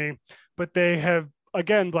it to me, but they have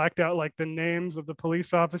again blacked out like the names of the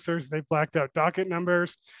police officers. They've blacked out docket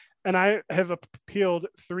numbers, and I have appealed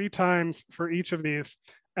 3 times for each of these,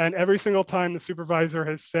 and every single time the supervisor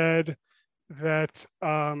has said that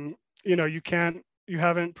you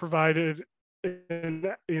haven't provided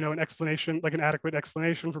an explanation, like an adequate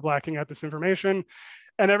explanation for blacking out this information.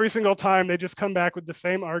 And every single time they just come back with the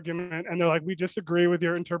same argument, and they're like, we disagree with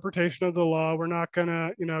your interpretation of the law. We're not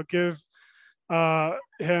gonna, give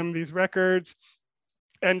him these records.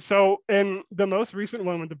 And so in the most recent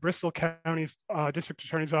one with the Bristol County's district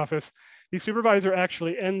attorney's office, the supervisor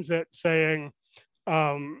actually ends it saying,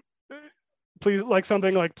 please, like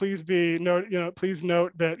something like, please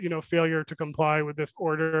note that, failure to comply with this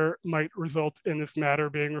order might result in this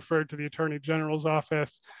matter being referred to the Attorney General's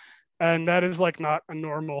office. And that is like not a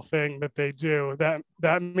normal thing that they do.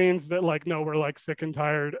 That means that like, no, we're like sick and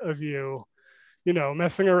tired of you,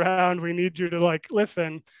 messing around. We need you to like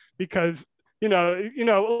listen, because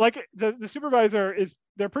like the supervisor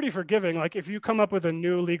they're pretty forgiving. Like if you come up with a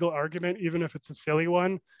new legal argument, even if it's a silly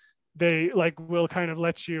one, they like will kind of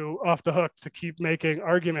let you off the hook to keep making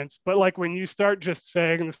arguments. But like when you start just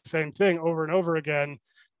saying the same thing over and over again,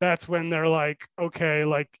 that's when they're like, okay,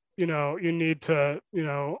 like, you need to,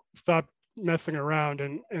 stop messing around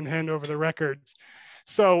and hand over the records.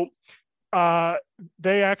 So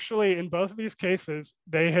they actually, in both of these cases,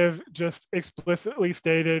 they have just explicitly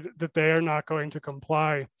stated that they are not going to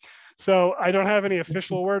comply. So I don't have any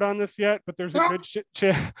official word on this yet, but there's a good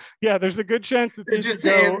chance. Yeah, there's a good chance that they're just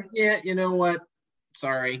saying, yeah, you know what?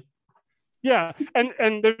 Sorry. Yeah,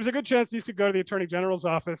 and there's a good chance these could go to the Attorney General's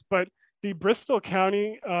office, but the Bristol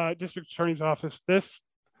County District Attorney's office,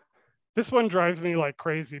 this one drives me like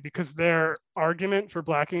crazy, because their argument for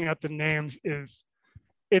blacking out the names is,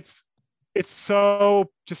 it's so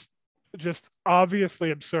just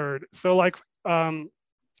obviously absurd. So like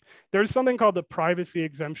there's something called the privacy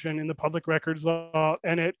exemption in the public records law,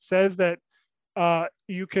 and it says that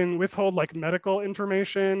you can withhold like medical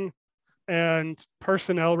information and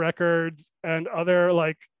personnel records and other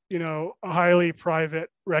like, highly private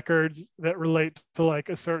records that relate to like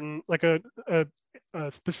a certain, like a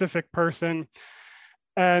specific person.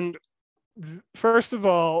 And first of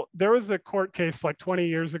all, there was a court case like 20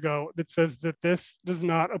 years ago that says that this does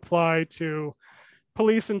not apply to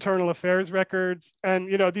police internal affairs records. And,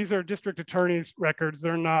 these are district attorneys' records.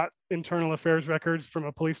 They're not internal affairs records from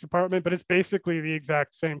a police department, but it's basically the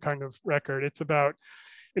exact same kind of record. It's about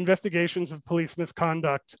investigations of police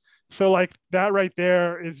misconduct. So like that right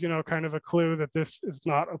there is, kind of a clue that this is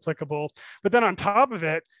not applicable. But then on top of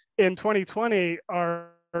it, in 2020,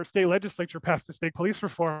 our state legislature passed this big police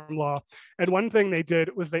reform law. And one thing they did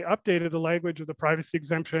was they updated the language of the privacy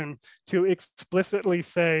exemption to explicitly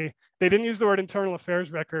say, they didn't use the word internal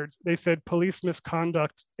affairs records, they said police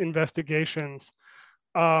misconduct investigations.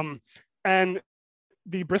 And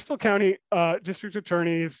the Bristol County District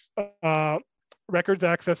Attorney's records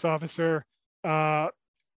access officer,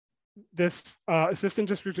 this assistant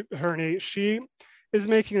district attorney, she is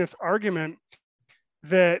making this argument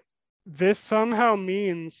that this somehow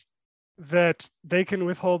means that they can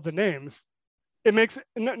withhold the names. It makes,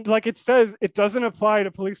 like it says, it doesn't apply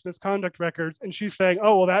to police misconduct records. And she's saying,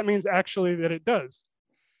 oh, well, that means actually that it does.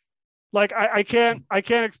 Like, I can't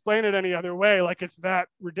explain it any other way. Like, it's that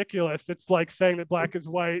ridiculous. It's like saying that black is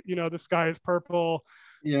white, the sky is purple,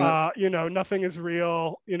 nothing is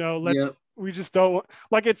real, we just don't,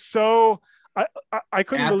 like, it's so, I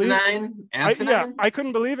couldn't believe it. I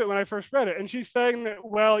couldn't believe it when I first read it. And she's saying that,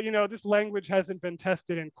 well, this language hasn't been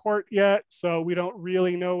tested in court yet, so we don't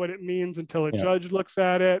really know what it means until a judge looks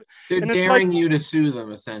at it. They're daring you to sue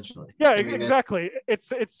them, essentially. Yeah, exactly. It's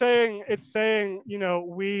saying,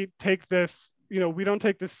 we take this, we don't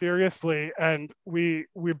take this seriously, and we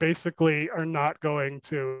basically are not going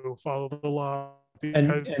to follow the law.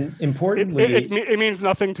 And importantly, it means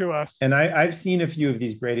nothing to us. And I've seen a few of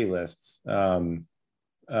these Brady lists, but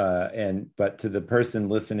to the person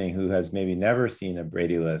listening who has maybe never seen a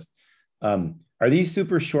Brady list, are these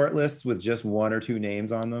super short lists with just 1 or 2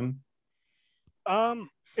 names on them?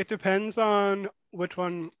 It depends on which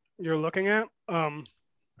one you're looking at. But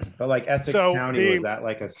like Essex County, was that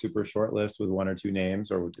like a super short list with 1 or 2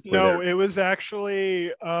 names, or no? It was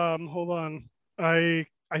actually hold on,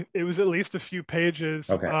 it was at least a few pages.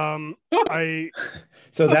 Okay.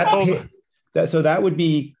 So that would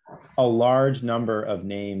be a large number of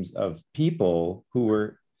names of people who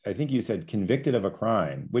were, I think you said, convicted of a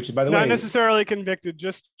crime, which, by the way, not necessarily convicted,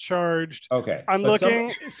 just charged. Okay. I'm looking.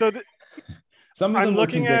 I'm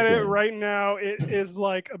looking at it right now. It is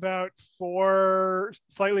like about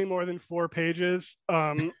slightly more than 4 pages.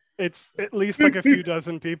 It's at least like a few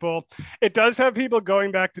dozen people. It does have people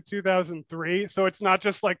going back to 2003, so it's not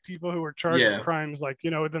just like people who were charged with crimes like,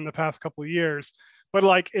 you know, within the past couple of years, but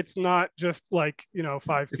like it's not just like, you know,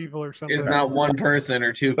 five people or something. It's not one person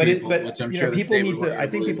or two people, which I'm sure people need to. I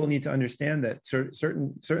think people need to understand that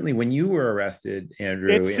certainly when you were arrested,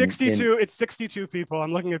 Andrew, it's 62. It's 62 people.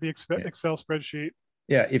 I'm looking at the Excel spreadsheet.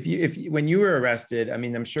 Yeah, when you were arrested, I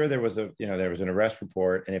mean, I'm sure there was an arrest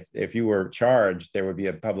report, and if you were charged, there would be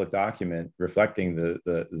a public document reflecting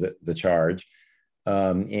the charge,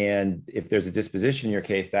 and if there's a disposition in your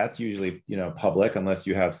case, that's usually, you know, public, unless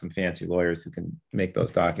you have some fancy lawyers who can make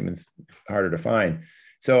those documents harder to find.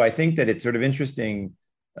 So I think that it's sort of interesting,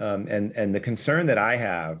 and the concern that I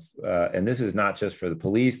have, and this is not just for the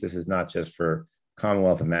police, this is not just for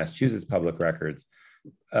Commonwealth of Massachusetts public records.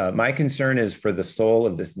 My concern is for the soul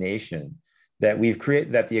of this nation, that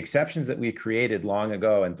the exceptions that we created long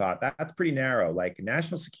ago and thought that's pretty narrow, like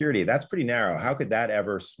national security, that's pretty narrow. How could that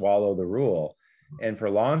ever swallow the rule? And for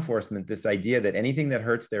law enforcement, this idea that anything that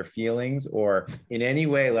hurts their feelings or in any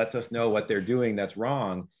way lets us know what they're doing that's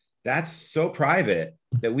wrong, that's so private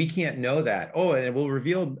that we can't know that. Oh, and it will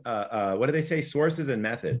reveal, what do they say? Sources and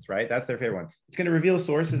methods, right? That's their favorite one. It's going to reveal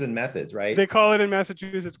sources and methods, right? They call it in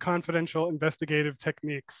Massachusetts confidential investigative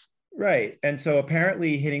techniques. Right. And so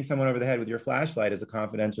apparently hitting someone over the head with your flashlight is a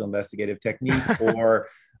confidential investigative technique. Or,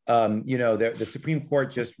 you know, the Supreme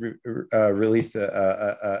Court just released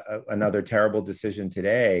another terrible decision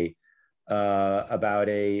today about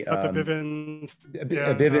the Bivens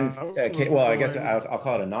case. Well, I guess I'll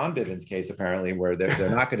call it a non-Bivens case, apparently, where they're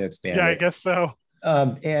not going to expand yeah, it. I guess so.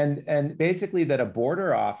 And basically that a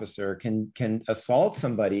border officer can assault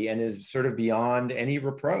somebody and is sort of beyond any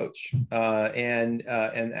reproach. And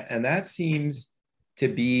that seems to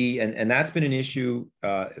be, and that's been an issue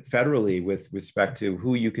federally with respect to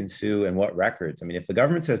who you can sue and what records. I mean, if the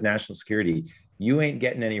government says national security, you ain't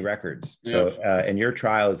getting any records. So, and your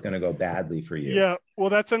trial is going to go badly for you. Yeah, well,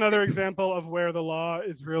 that's another example of where the law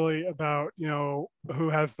is really about, you know, who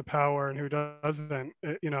has the power and who doesn't.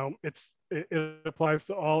 You know, it applies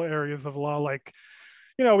to all areas of law. Like,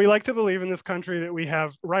 you know, we like to believe in this country that we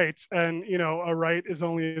have rights, and, you know, a right is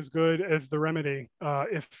only as good as the remedy.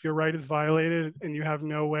 If your right is violated and you have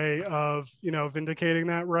no way of, you know, vindicating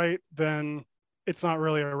that right, then it's not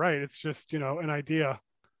really a right. It's just, you know, an idea.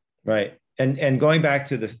 Right. And going back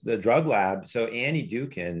to the drug lab, so Annie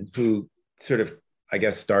Dookhan, who sort of, I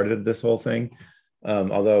guess, started this whole thing,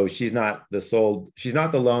 although she's not the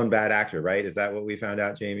lone bad actor, right? Is that what we found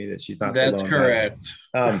out, Jamie? That she's not. That's correct.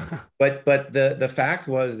 But the fact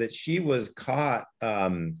was that she was caught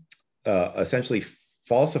essentially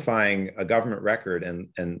falsifying a government record and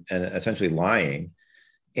essentially lying,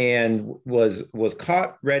 and was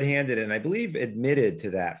caught red-handed, and I believe admitted to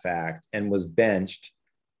that fact and was benched.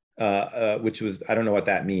 Which was, I don't know what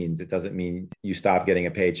that means. It doesn't mean you stop getting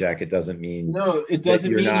a paycheck. It doesn't mean it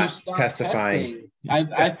doesn't mean you stop testifying.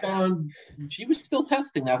 I found she was still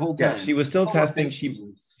testing that whole time. Yeah, she was still testing.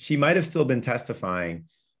 She might have still been testifying,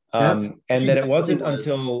 and then it wasn't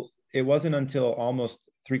until almost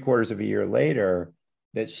 3/4 of a year later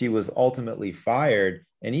that she was ultimately fired.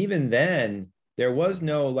 And even then, there was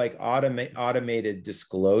no like automated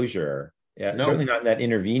disclosure. Yeah, certainly not in that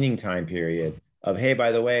intervening time period. Of, hey,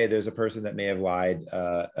 by the way, there's a person that may have lied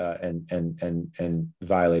and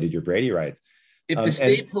violated your Brady rights. If the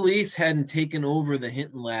state police hadn't taken over the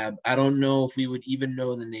Hinton lab, I don't know if we would even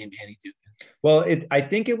know the name Annie Dookhan. Well, I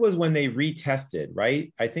think it was when they retested,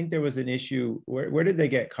 right? I think there was an issue. Where did they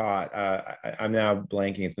get caught? I'm now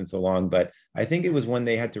blanking. It's been so long, but I think it was when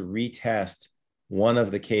they had to retest one of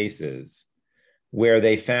the cases, where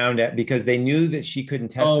they found out, because they knew that she couldn't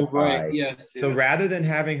testify. Oh, right. Yes. So rather than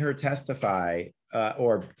having her testify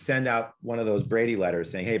or send out one of those Brady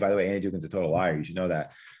letters saying, hey, by the way, Annie Dookhan's a total liar, you should know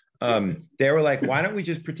that. They were like, why don't we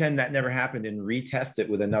just pretend that never happened and retest it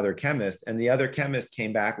with another chemist? And the other chemist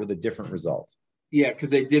came back with a different result. Yeah, because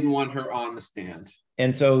they didn't want her on the stand.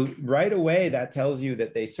 And so right away, that tells you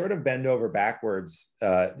that they sort of bend over backwards,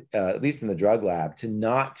 at least in the drug lab, to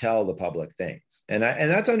not tell the public things. And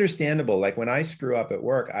that's understandable. Like when I screw up at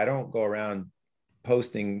work, I don't go around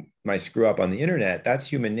posting my screw up on the internet. That's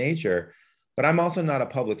human nature. But I'm also not a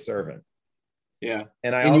public servant. Yeah.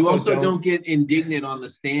 And you also don't get indignant on the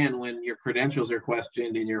stand when your credentials are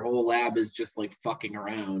questioned and your whole lab is just like fucking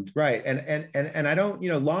around. Right. And I don't, you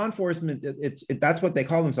know, law enforcement, that's what they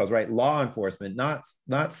call themselves, right? Law enforcement,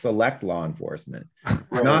 not select law enforcement.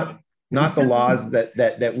 Right. not the laws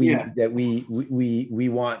that we Yeah. we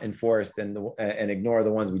want enforced and ignore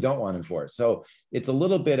the ones we don't want enforced. So it's a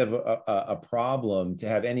little bit of a problem to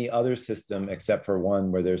have any other system except for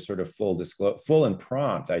one where there's sort of full and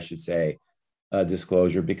prompt, I should say,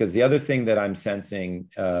 disclosure. Because the other thing that I'm sensing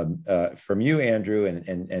from you, Andrew,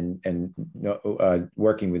 and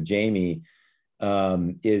working with Jamie,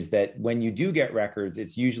 is that when you do get records,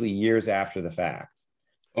 it's usually years after the fact.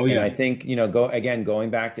 Oh yeah. And I think, going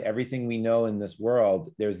back to everything we know in this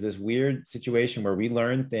world, there's this weird situation where we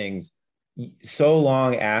learn things so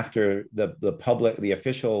long after the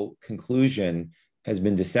official conclusion has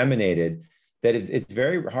been disseminated, that it's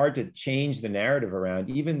very hard to change the narrative around,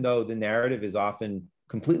 even though the narrative is often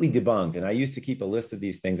completely debunked. And I used to keep a list of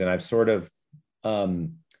these things, and I've sort of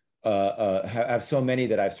have so many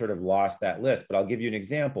that I've sort of lost that list. But I'll give you an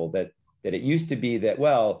example that it used to be that,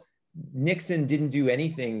 well, Nixon didn't do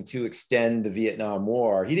anything to extend the Vietnam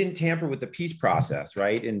War. He didn't tamper with the peace process,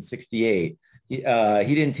 right? In '68, he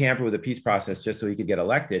didn't tamper with the peace process just so he could get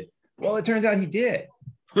elected. Well, it turns out he did.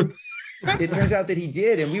 It turns out that he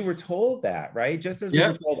did, and we were told that, right? Just as we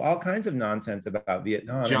were told all kinds of nonsense about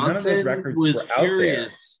Vietnam. Johnson none of those records was were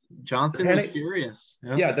furious. Out there. Johnson was furious.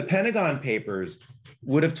 Yeah, the Pentagon Papers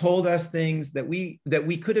would have told us things that we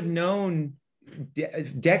could have known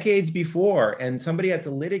decades before, and somebody had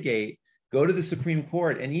to litigate, go to the Supreme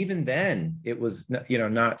Court, and even then it was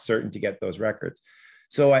not certain to get those records.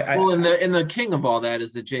 So and the king of all that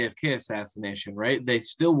is the JFK assassination, right? They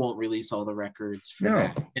still won't release all the records for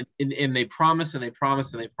that, and they promise and they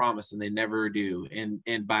promise and they promise and they never do,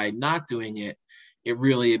 and by not doing it, it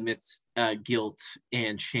really admits guilt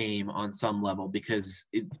and shame on some level, because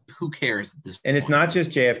who cares at this point? And it's not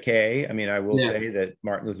just JFK. I mean, I will say that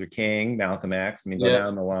Martin Luther King, Malcolm X, I mean, go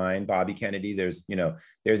down the line, Bobby Kennedy, there's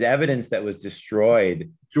evidence that was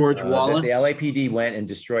destroyed. George Wallace. The LAPD went and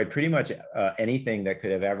destroyed pretty much anything that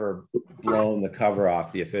could have ever blown the cover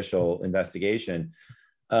off the official investigation.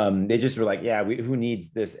 They just were like, who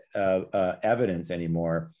needs this evidence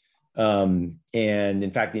anymore? And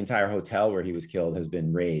in fact, the entire hotel where he was killed has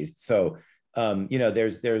been razed. So,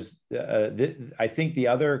 there's I think the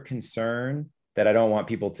other concern that I don't want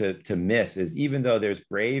people to miss is, even though there's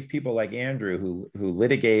brave people like Andrew who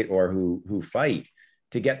litigate or who fight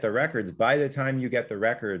to get the records, by the time you get the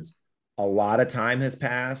records, a lot of time has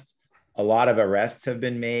passed. A lot of arrests have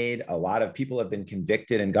been made. A lot of people have been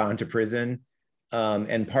convicted and gone to prison.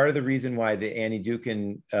 And part of the reason why the Annie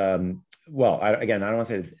Dookhan, I don't want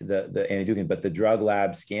to say the Annie Dookhan, but the drug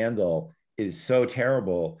lab scandal is so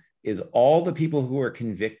terrible, is all the people who were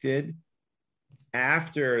convicted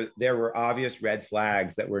after there were obvious red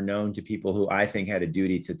flags that were known to people who I think had a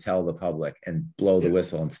duty to tell the public and blow the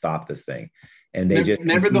whistle and stop this thing. And they just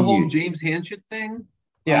remember the whole James Hanchett thing.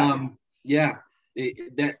 They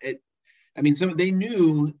they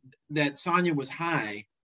knew that Sonia was high,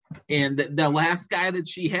 and the last guy that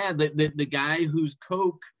she had, the guy whose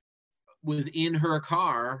coke was in her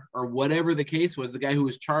car, or whatever the case was, the guy who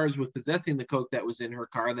was charged with possessing the coke that was in her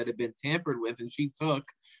car that had been tampered with and she took,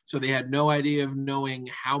 so they had no idea of knowing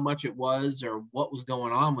how much it was or what was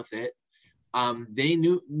going on with it. They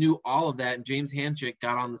knew all of that, and James Hanchett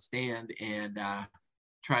got on the stand and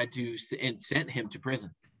tried to and sent him to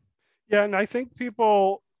prison. Yeah, and I think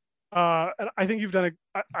people, and I think you've done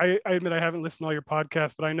I admit I haven't listened to all your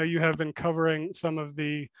podcasts, but I know you have been covering some of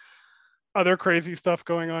the other crazy stuff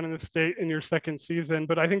going on in the state in your second season.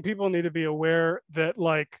 But I think people need to be aware that,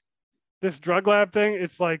 like, this drug lab thing,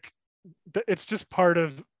 it's just part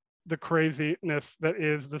of the craziness that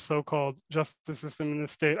is the so-called justice system in the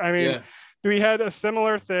state. I mean, we had a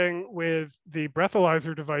similar thing with the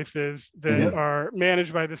breathalyzer devices that are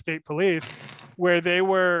managed by the state police, where they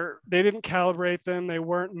didn't calibrate them, they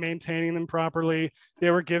weren't maintaining them properly, they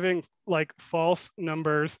were giving like false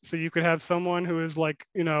numbers, so you could have someone who is like,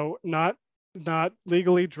 not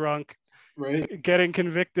legally drunk, right, getting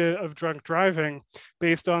convicted of drunk driving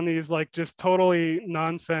based on these like just totally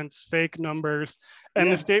nonsense fake numbers.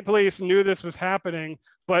 And the state police knew this was happening,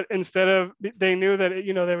 but they knew that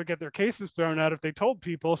they would get their cases thrown out if they told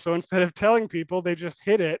people. So instead of telling people, they just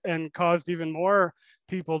hid it and caused even more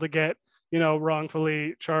people to get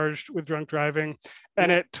wrongfully charged with drunk driving.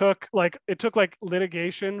 And it took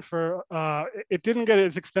litigation for it didn't get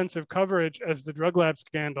as extensive coverage as the drug lab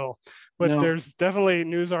scandal, but there's definitely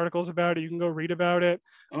news articles about it. You can go read about it.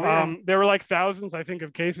 There were like thousands, I think,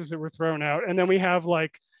 of cases that were thrown out. And then we have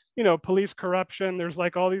like police corruption. There's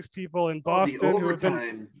like all these people in Boston.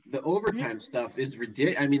 The overtime stuff is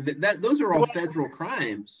ridiculous. I mean, those are all federal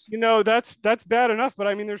crimes. That's bad enough. But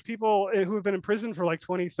I mean, there's people who have been in prison for like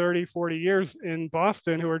 20, 30, 40 years in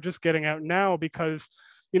Boston who are just getting out now because,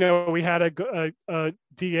 we had a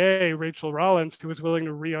DA, Rachel Rollins, who was willing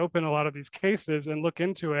to reopen a lot of these cases and look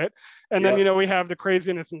into it. And then, we have the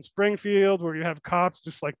craziness in Springfield where you have cops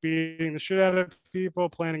just like beating the shit out of people,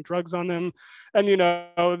 planting drugs on them.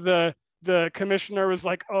 And, the commissioner was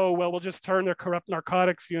like, oh, well, we'll just turn their corrupt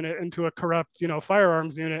narcotics unit into a corrupt,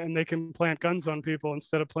 firearms unit, and they can plant guns on people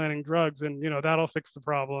instead of planting drugs. And, that'll fix the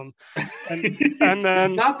problem. And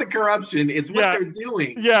then it's not the corruption, it's what they're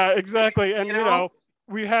doing. Yeah, exactly. And,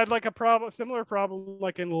 we had like similar problem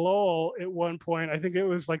like in Lowell at one point. I think it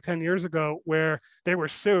was like 10 years ago, where they were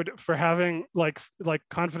sued for having like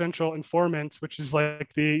confidential informants, which is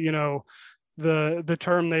like the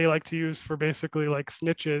term they like to use for basically like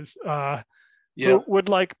snitches, who would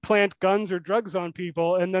like plant guns or drugs on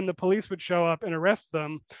people, and then the police would show up and arrest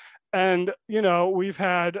them. And we've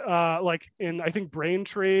had like in, I think,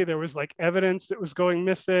 Braintree, there was like evidence that was going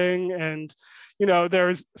missing, and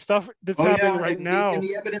there's stuff that's happening right now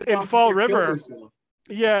in Fall River.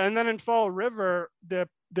 Yeah, and then in Fall River, the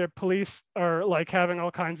police are like having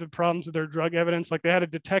all kinds of problems with their drug evidence. Like they had a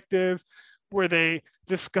detective where they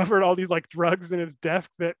discovered all these like drugs in his desk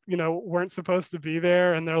that weren't supposed to be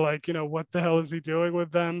there, and they're like, what the hell is he doing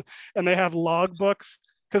with them? And they have log books,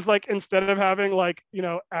 because like instead of having like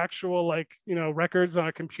actual like records on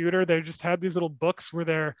a computer, they just had these little books where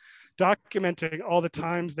they're documenting all the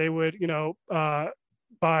times they would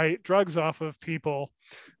buy drugs off of people,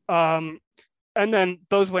 and then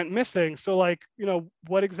those went missing. So like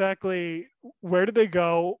what exactly, where did they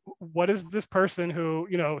go? What is this person who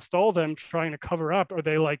stole them trying to cover up? Are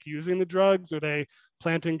they like using the drugs? Are they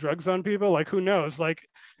planting drugs on people? Like who knows? Like,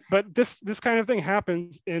 but this kind of thing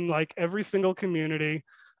happens in like every single community,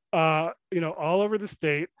 all over the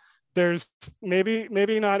state. There's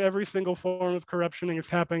maybe not every single form of corruption is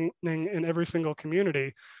happening in every single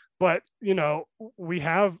community, but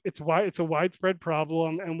it's a widespread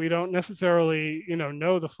problem, and we don't necessarily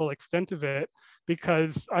know the full extent of it,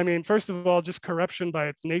 because I mean, first of all, just corruption by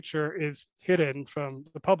its nature is hidden from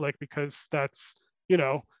the public, because that's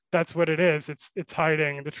what it is. It's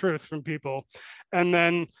hiding the truth from people. And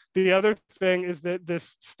then the other thing is that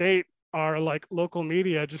this state, are like local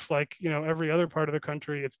media, just like every other part of the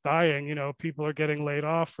country, it's dying. People are getting laid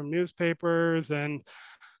off from newspapers, and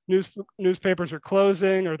newspapers are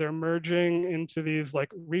closing, or they're merging into these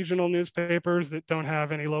like regional newspapers that don't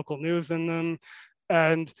have any local news in them.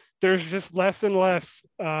 And there's just less and less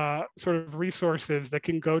sort of resources that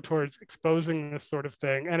can go towards exposing this sort of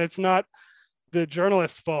thing. And it's not the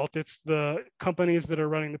journalist's fault, it's the companies that are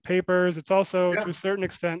running the papers. It's also to a certain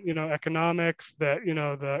extent economics, that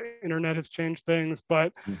the internet has changed things.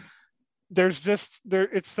 But there's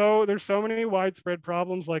so many widespread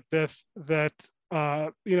problems like this that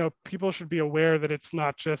people should be aware that it's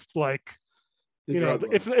not just like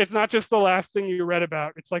it's not just the last thing you read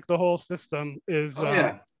about. It's like the whole system is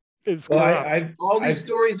is corrupt. All these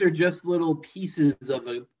stories are just little pieces of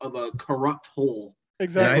a corrupt whole.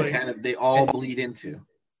 Exactly. They all bleed into.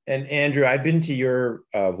 And Andrew, I've been to your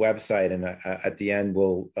website, and at the end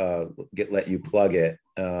we'll let you plug it,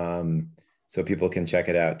 so people can check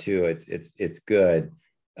it out too. It's good.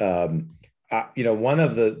 One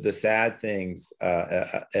of the sad things,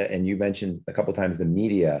 and you mentioned a couple times the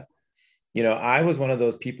media. I was one of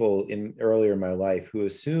those people earlier in my life who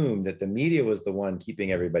assumed that the media was the one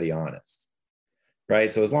keeping everybody honest,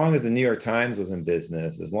 right? So as long as the New York Times was in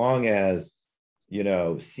business, as long as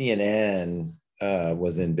CNN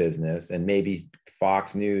was in business, and maybe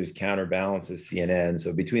Fox News counterbalances CNN.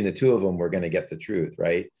 So between the two of them, we're going to get the truth,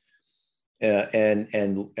 right?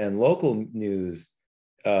 And local news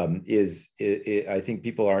I think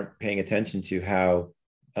people aren't paying attention to how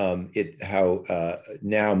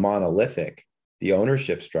now monolithic the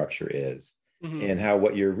ownership structure is, and how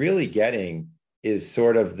what you're really getting is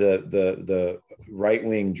sort of the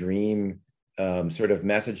right-wing dream sort of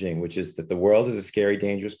messaging, which is that the world is a scary,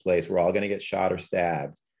 dangerous place. We're all going to get shot or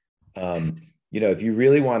stabbed. If you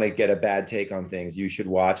really want to get a bad take on things, you should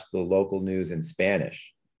watch the local news in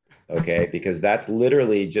Spanish, okay? Because that's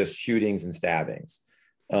literally just shootings and stabbings.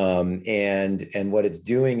 And what it's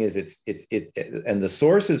doing is and the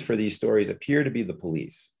sources for these stories appear to be the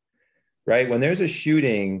police, right? When there's a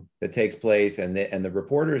shooting that takes place, and the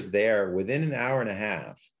reporter's there within an hour and a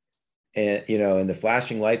half, and and the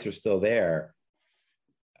flashing lights are still there.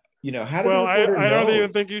 How do I don't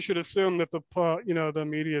even think you should assume that the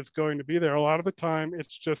media is going to be there. A lot of the time,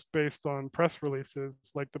 it's just based on press releases.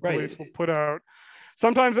 Like the police will put out.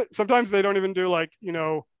 Sometimes they don't even do like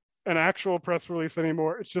an actual press release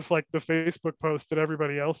anymore. It's just like the Facebook post that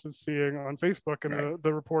everybody else is seeing on Facebook, and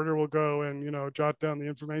the reporter will go and jot down the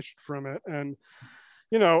information from it. And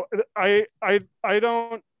you know, I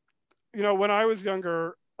don't, you know, when I was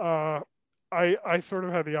younger, I sort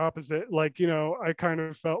of had the opposite. Like, you know, I kind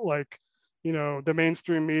of felt like, you know, the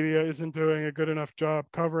mainstream media isn't doing a good enough job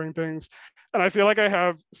covering things. And I feel like I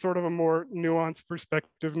have sort of a more nuanced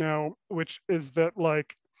perspective now, which is that,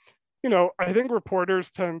 like, you know, I think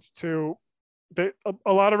reporters tend to,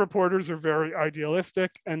 a lot of reporters are very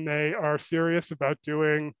idealistic and they are serious about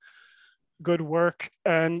doing good work.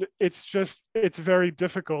 And it's very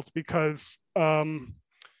difficult because,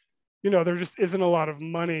 you know, there just isn't a lot of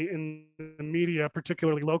money in the media,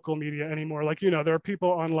 particularly local media anymore. Like, you know, there are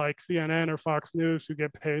people on like CNN or Fox News who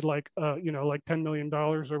get paid like, you know, like $10 million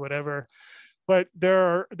or whatever. But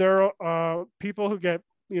there are people who get,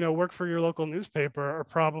 you know, work for your local newspaper are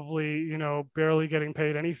probably, you know, barely getting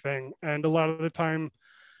paid anything. And a lot of the time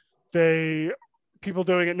they, people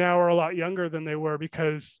doing it now are a lot younger than they were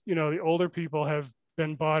because, you know, the older people have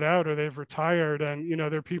been bought out or they've retired, and, you know,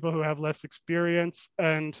 they're people who have less experience.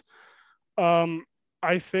 And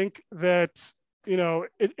I think that, you know,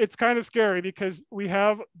 it's kind of scary because we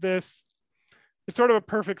have this, it's sort of a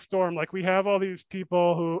perfect storm. Like, we have all these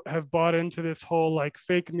people who have bought into this whole like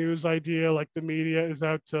fake news idea, like the media is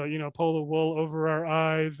out to, you know, pull the wool over our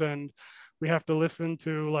eyes, and we have to listen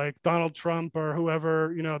to like Donald Trump or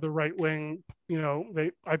whoever, you know, the right wing, you know,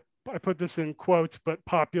 I put this in quotes, but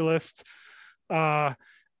populist uh,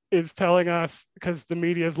 is telling us because the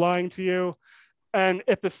media is lying to you. And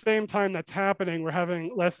at the same time that's happening, we're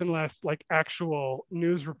having less and less like actual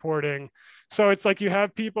news reporting. So it's like you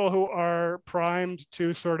have people who are primed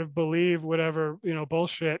to sort of believe whatever, you know,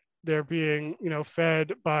 bullshit they're being, you know,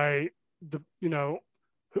 fed by the, you know,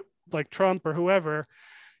 like Trump or whoever.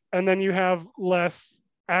 And then you have less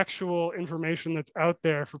actual information that's out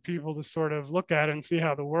there for people to sort of look at and see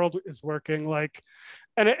how the world is working. Like,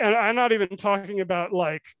 and I'm not even talking about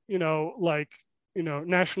like, you know,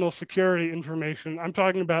 national security information. I'm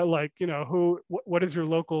talking about like, you know, what is your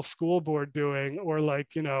local school board doing, or like,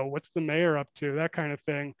 you know, what's the mayor up to, that kind of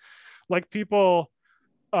thing. Like, people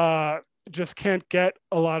just can't get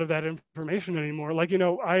a lot of that information anymore. Like, you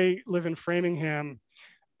know, I live in Framingham,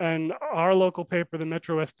 and our local paper, the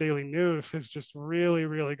Metro West Daily News, has just really,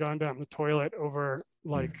 really gone down the toilet over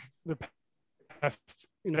like the past,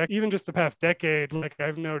 you know, even just the past decade. Like,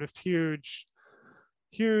 I've noticed huge,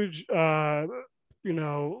 you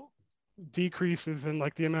know, decreases in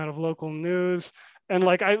like the amount of local news. And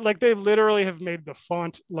like, they literally have made the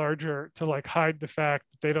font larger to like hide the fact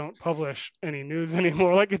that they don't publish any news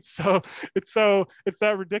anymore. Like, it's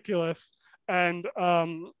that ridiculous. And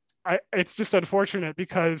it's just unfortunate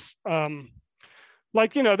because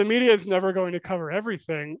like, you know, the media is never going to cover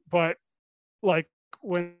everything, but like,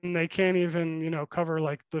 when they can't even, you know, cover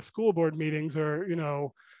like the school board meetings or, you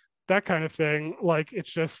know, that kind of thing, like,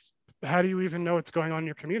 it's just, how do you even know what's going on in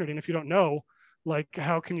your community? And if you don't know, like,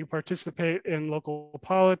 how can you participate in local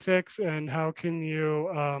politics, and how can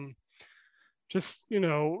you just, you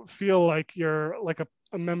know, feel like you're like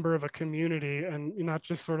a member of a community, and you're not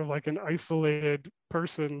just sort of like an isolated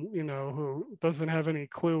person, you know, who doesn't have any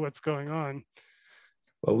clue what's going on.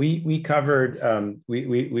 Well, we covered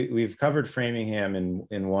we've covered Framingham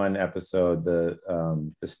in one episode,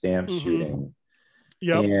 the Stamps shooting.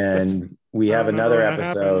 Yep. And we have another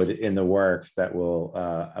episode in the works that will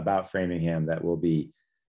about Framingham that will be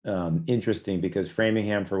interesting, because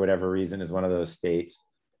Framingham, for whatever reason, is one of those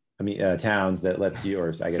towns that lets you,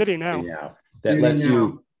 or I guess city now, that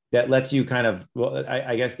lets you kind of, well,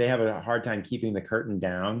 I guess they have a hard time keeping the curtain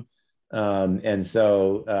down. And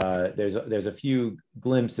so there's a few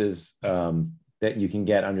glimpses that you can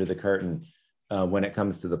get under the curtain when it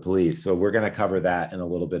comes to the police. So we're going to cover that in a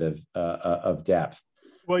little bit of depth.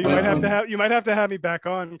 Well, you might have to have me back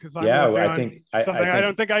on, because I'm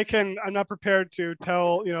I'm not prepared to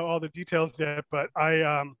tell, you know, all the details yet, but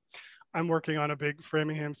I'm working on a big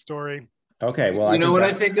Framingham story. Okay, well, you know what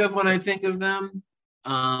I think of when I think of them?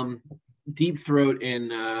 Deep Throat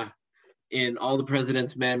in All the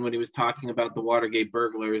President's Men, when he was talking about the Watergate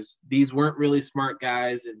burglars. These weren't really smart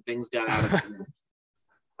guys, and things got out of hand.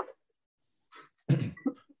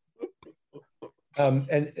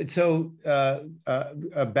 And so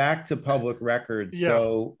back to public records. Yeah.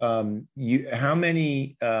 So how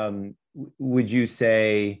many would you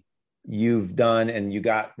say you've done and you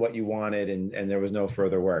got what you wanted, and there was no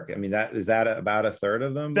further work? I mean, is that about a third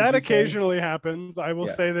of them? That occasionally happens. I will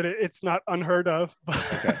say that it's not unheard of.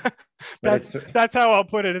 Okay. That's how I'll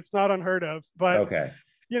put it. It's not unheard of. But okay,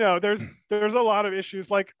 you know, there's a lot of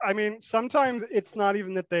issues. Like, I mean, sometimes it's not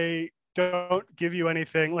even that they don't give you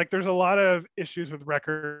anything. Like, there's a lot of issues with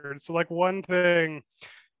records. So like, one thing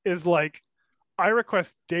is like, I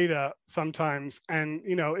request data sometimes, and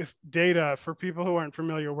if data, for people who aren't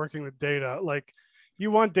familiar working with data, like you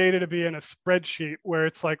want data to be in a spreadsheet where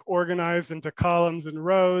it's like organized into columns and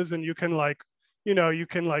rows, and you can like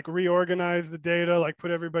reorganize the data, like put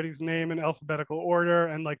everybody's name in alphabetical order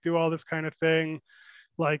and like do all this kind of thing,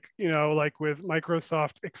 like like with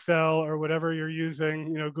Microsoft Excel or whatever you're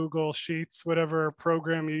using, Google Sheets, whatever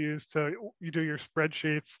program you use to you do your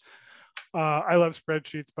spreadsheets. I love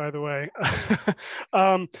spreadsheets, by the way.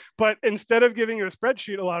 But instead of giving you a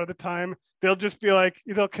spreadsheet, a lot of the time, they'll just be like,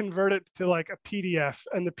 they'll convert it to like a PDF,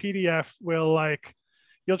 and the PDF will like,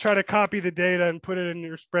 you'll try to copy the data and put it in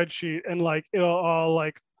your spreadsheet, and like, it'll all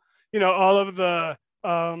like, all of the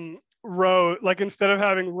row, like instead of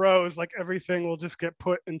having rows, like everything will just get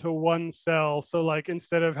put into one cell. So like,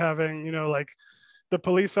 instead of having, like the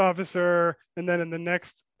police officer, and then in the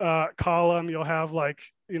next column, you'll have like,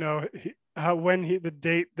 the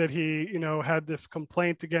date that he, had this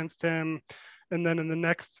complaint against him. And then in the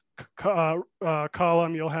next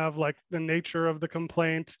column, you'll have like the nature of the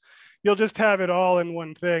complaint. You'll just have it all in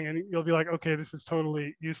one thing, and you'll be like, okay, this is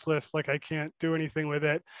totally useless. Like I can't do anything with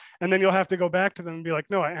it. And then you'll have to go back to them and be like,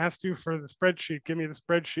 no, I asked you for the spreadsheet. Give me the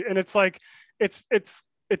spreadsheet. And it's like, it's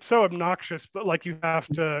so obnoxious, but like you have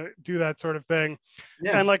to do that sort of thing.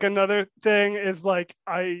 Yeah. And like another thing is like,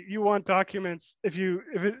 you want documents, even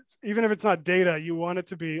if it's not data, you want it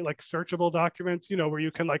to be like searchable documents, where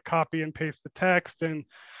you can like copy and paste the text, and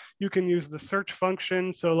you can use the search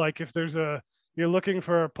function. So like if you're looking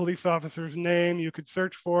for a police officer's name, you could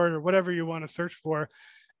search for it, or whatever you want to search for.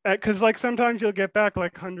 Because like sometimes you'll get back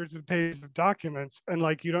like hundreds of pages of documents, and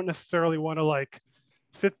like you don't necessarily want to like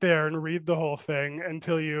sit there and read the whole thing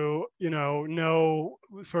until you know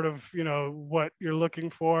sort of what you're looking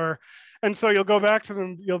for. And so you'll go back to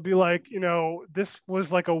them, you'll be like, this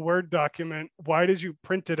was like a Word document, why did you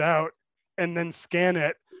print it out and then scan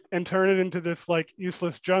it and turn it into this like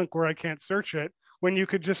useless junk where I can't search it, when you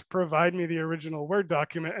could just provide me the original Word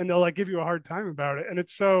document? And they'll like give you a hard time about it, and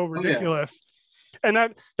it's so ridiculous.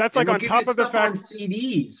 And that's like on top of the fact on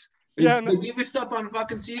CDs. Yeah, they give you stuff on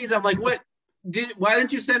fucking CDs. I'm like, what? Why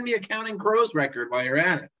didn't you send me a Counting Crows record while you're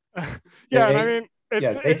at it?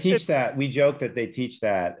 They teach that. We joke that they teach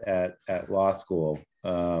that at law school,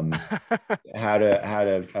 how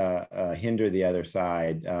to hinder the other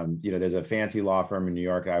side. There's a fancy law firm in New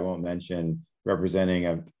York I won't mention,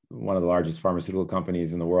 representing one of the largest pharmaceutical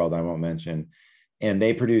companies in the world I won't mention, and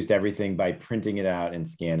they produced everything by printing it out and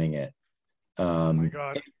scanning it. Oh my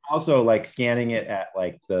God. Also like scanning it at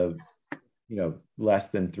like the less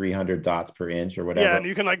than 300 dots per inch or whatever. Yeah, and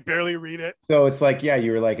you can like barely read it. So it's like, yeah,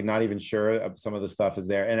 you were like not even sure some of the stuff is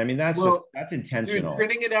there. And I mean, that's intentional. Dude,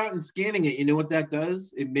 printing it out and scanning it, you know what that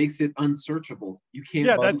does? It makes it unsearchable. You can't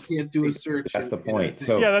do a search. That's the point.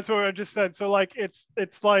 So yeah, that's what I just said. So like it's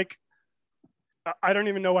like, I don't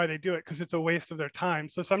even know why they do it, because it's a waste of their time.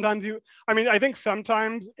 So sometimes I think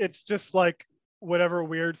sometimes it's just like whatever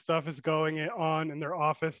weird stuff is going on in their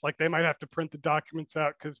office, like they might have to print the documents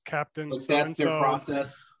out because Captain that's their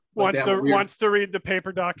process. Wants to read the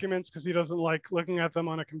paper documents because he doesn't like looking at them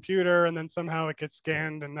on a computer, and then somehow it gets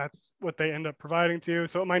scanned, and that's what they end up providing to you.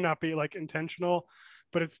 So it might not be like intentional,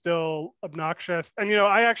 but it's still obnoxious. And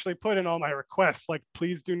I actually put in all my requests, like,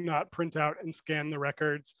 please do not print out and scan the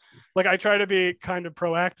records. Like I try to be kind of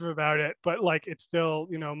proactive about it, but like it's still,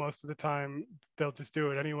 most of the time they'll just do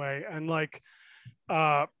it anyway. And like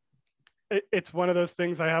it's one of those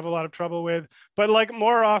things I have a lot of trouble with. But like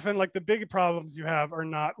more often, like the big problems you have are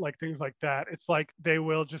not like things like that. It's like they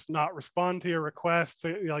will just not respond to your requests.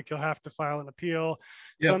 So, like you'll have to file an appeal.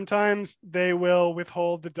 Yep. Sometimes they will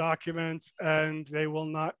withhold the documents and they will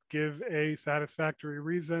not give a satisfactory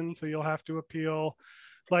reason. So you'll have to appeal.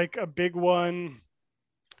 Like a big one,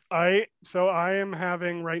 I am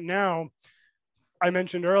having right now, I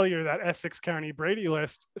mentioned earlier that Essex County Brady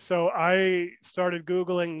list. So I started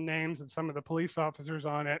Googling names of some of the police officers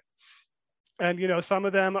on it. And, some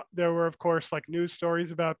of them, there were, of course, like news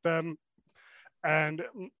stories about them. And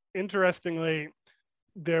interestingly,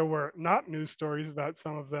 there were not news stories about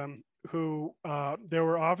some of them who, there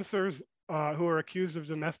were officers who were accused of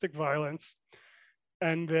domestic violence,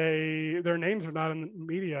 and their names are not in the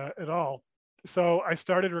media at all. So I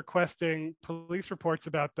started requesting police reports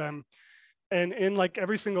about them. And in like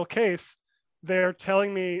every single case, they're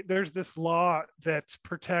telling me there's this law that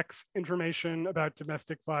protects information about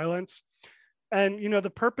domestic violence. And, the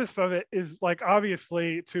purpose of it is like,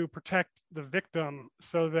 obviously to protect the victim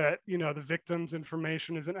so that, the victim's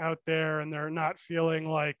information isn't out there and they're not feeling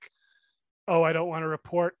like, oh, I don't want to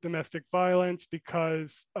report domestic violence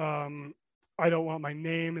because I don't want my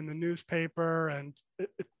name in the newspaper. And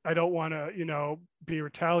I don't want to, you know, be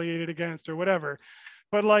retaliated against or whatever.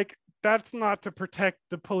 But like, that's not to protect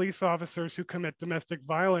the police officers who commit domestic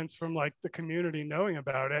violence from like the community knowing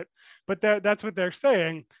about it. But that's what they're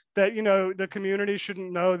saying, that, you know, the community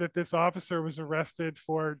shouldn't know that this officer was arrested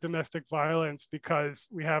for domestic violence because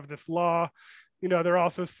we have this law. You know, they're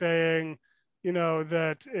also saying, you know,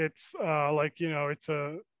 that it's like, you know, it's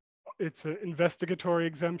an investigatory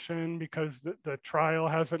exemption because the trial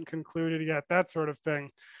hasn't concluded yet, that sort of thing.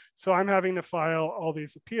 So I'm having to file all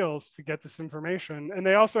these appeals to get this information. And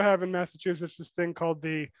they also have in Massachusetts this thing called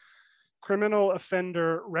the Criminal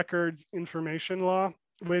Offender Records Information Law,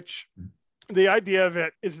 which the idea of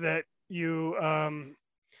it is that you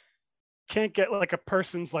can't get like a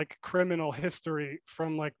person's like criminal history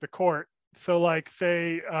from like the court. So like,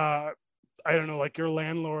 say, I don't know, like your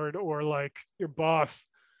landlord or like your boss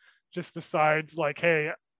just decides like,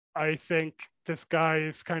 hey, I think this guy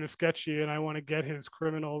is kind of sketchy and I want to get his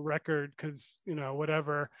criminal record because, you know,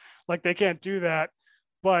 whatever. Like they can't do that.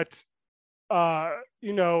 But,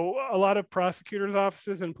 you know, a lot of prosecutors'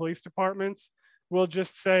 offices and police departments will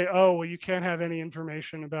just say, oh, well, you can't have any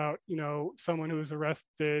information about, you know, someone who was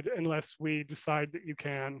arrested unless we decide that you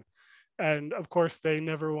can. And of course, they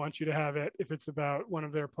never want you to have it if it's about one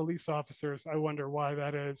of their police officers. I wonder why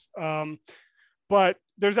that is. But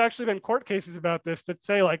there's actually been court cases about this that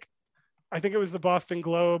say, like, I think it was the Boston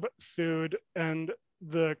Globe sued, and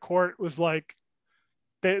the court was like,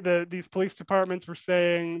 these police departments were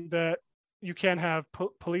saying that you can't have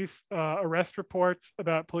police arrest reports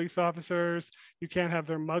about police officers, you can't have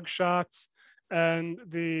their mugshots, and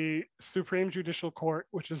the Supreme Judicial Court,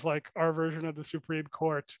 which is like our version of the Supreme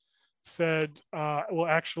Court, said, well,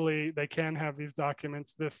 actually, they can have these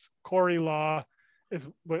documents. This Corey law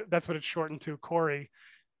that's what it's shortened to, Corey,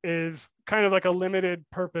 is kind of like a limited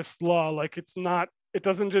purpose law. Like it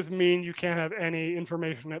doesn't just mean you can't have any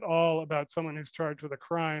information at all about someone who's charged with a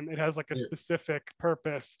crime. It has like a specific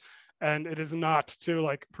purpose, and it is not to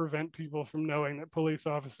like prevent people from knowing that police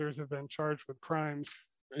officers have been charged with crimes.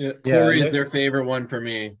 Corey is their favorite one for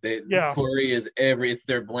me. Corey is it's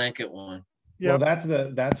their blanket one. Well,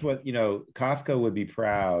 that's what, you know, Kafka would be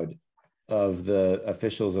proud of the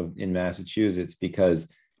officials in Massachusetts, because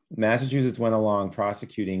Massachusetts went along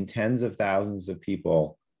prosecuting tens of thousands of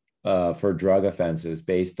people for drug offenses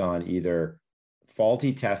based on either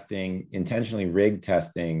faulty testing, intentionally rigged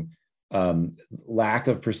testing, lack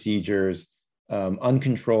of procedures,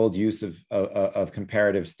 uncontrolled use of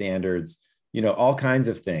comparative standards, you know, all kinds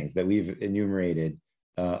of things that we've enumerated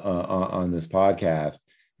on this podcast.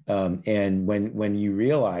 And when you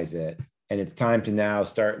realize it, and it's time to now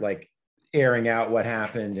start like airing out what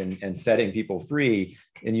happened and setting people free,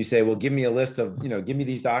 and you say, well, give me a list of, you know, give me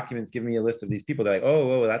these documents, give me a list of these people. They're like,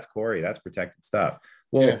 oh, that's Corey, that's protected stuff.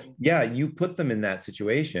 Well, yeah, you put them in that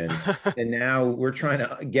situation, and now we're trying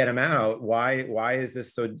to get them out. Why is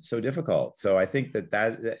this so difficult? So I think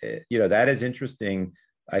that you know, that is interesting.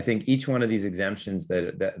 I think each one of these exemptions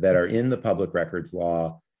that are in the public records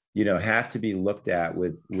law, you know, have to be looked at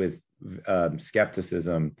with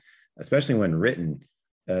skepticism, especially when written.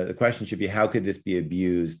 The question should be, how could this be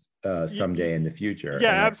abused someday in the future?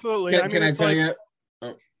 Yeah, absolutely. Can I tell you?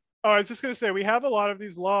 Oh, I was just going to say, we have a lot of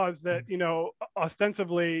these laws that, you know,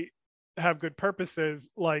 ostensibly have good purposes.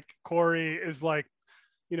 Like Corey is like,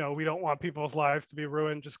 you know, we don't want people's lives to be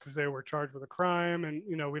ruined just because they were charged with a crime, and,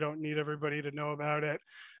 you know, we don't need everybody to know about it.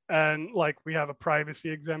 And like, we have a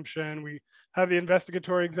privacy exemption. We have the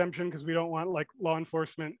investigatory exemption because we don't want like law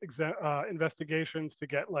enforcement investigations to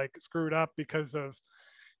get like screwed up because of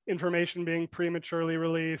information being prematurely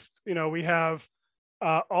released. You know, we have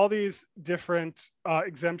all these different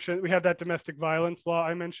exemptions. We have that domestic violence law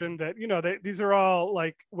I mentioned that, you know, these are all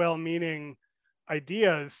like well-meaning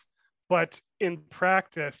ideas, but in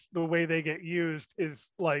practice, the way they get used is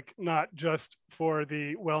like not just for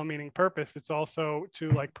the well-meaning purpose. It's also to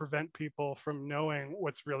like prevent people from knowing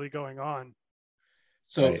what's really going on.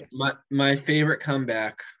 So my favorite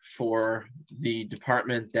comeback for the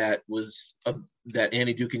department that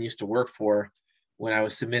Annie Dookhan used to work for, when I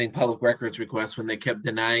was submitting public records requests, when they kept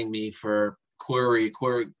denying me for Corey,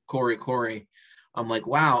 I'm like,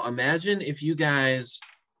 wow, imagine if you guys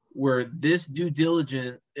were this due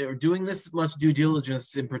diligent, or doing this much due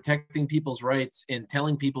diligence in protecting people's rights and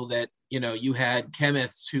telling people that, you know, you had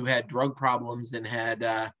chemists who had drug problems and had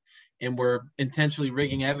and were intentionally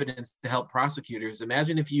rigging evidence to help prosecutors.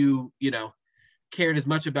 Imagine if you, you know, cared as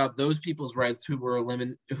much about those people's rights who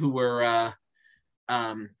were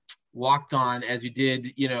walked on as you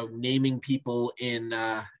did, you know, naming people in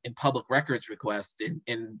public records requests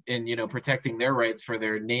and you know, protecting their rights for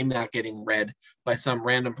their name not getting read by some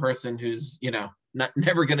random person who's, you know,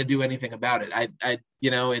 never going to do anything about it.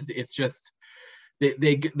 It's just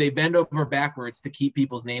they bend over backwards to keep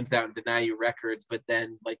people's names out and deny you records, but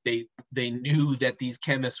then like they knew that these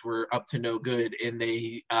chemists were up to no good, and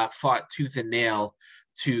they fought tooth and nail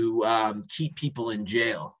to keep people in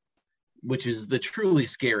jail, which is the truly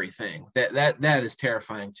scary thing. That is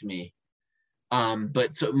terrifying to me.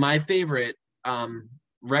 But so my favorite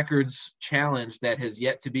records challenge that has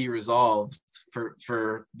yet to be resolved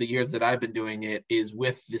for the years that I've been doing it is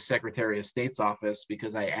with the Secretary of State's office,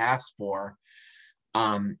 because I asked for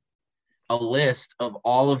a list of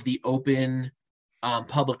all of the open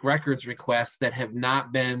public records requests that have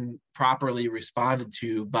not been properly responded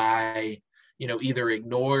to by, either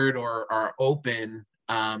ignored or are open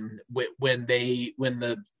when the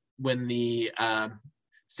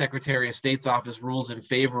Secretary of State's office rules in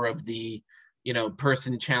favor of the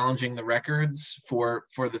person challenging the records for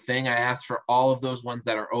the thing. I asked for all of those ones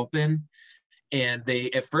that are open, and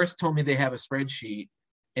they at first told me they have a spreadsheet,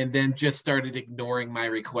 and then just started ignoring my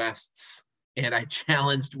requests. And I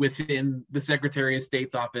challenged within the Secretary of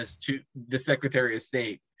State's office to the Secretary of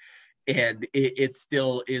State, and it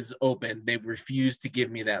still is open. They've refused to give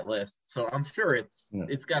me that list. So I'm sure it's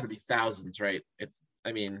got to be thousands, right?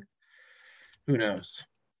 Who knows?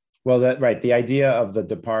 Well, the idea of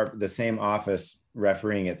the same office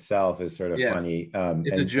refereeing itself is sort of funny.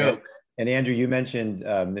 It's a joke. And Andrew, you mentioned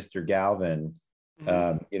Mr. Galvin,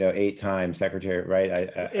 8-time secretary, right?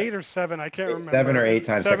 8 or 7, I can't remember. 7 or 8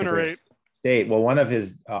 times 7 secretary or 8. of State. Well, one of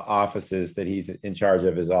his offices that he's in charge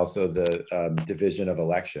of is also the Division of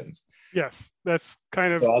Elections. Yes, that's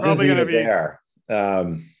kind of so I'll probably just leave going to be there.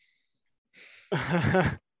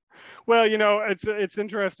 Well, it's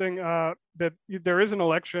interesting that there is an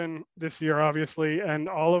election this year, obviously, and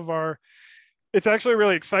it's actually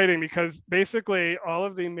really exciting because basically all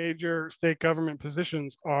of the major state government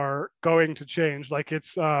positions are going to change. Like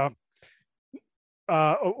it's,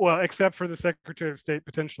 except for the Secretary of State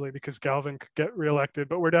potentially, because Galvin could get reelected,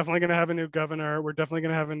 but we're definitely going to have a new governor. We're definitely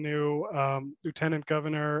going to have a new lieutenant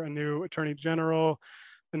governor, a new attorney general,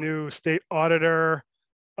 a new state auditor.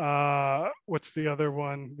 What's the other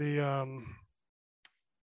one?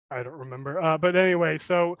 I don't remember. But anyway,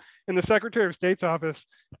 so in the Secretary of State's office,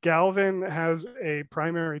 Galvin has a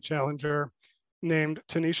primary challenger named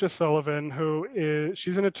Tanisha Sullivan,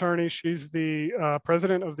 she's an attorney. She's the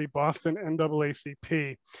president of the Boston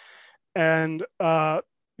NAACP. And, I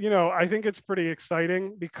think it's pretty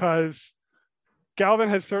exciting because Galvin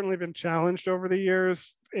has certainly been challenged over the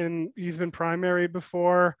years, and he's been primaried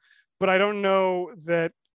before, but I don't know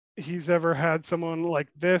that he's ever had someone like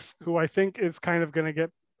this who I think is kind of going to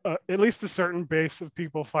get at least a certain base of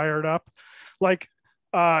people fired up. Like,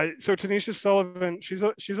 so Tanisha Sullivan,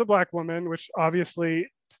 she's a Black woman, which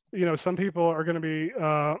obviously, some people are going to be,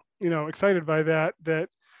 excited by that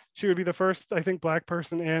she would be the first, I think, Black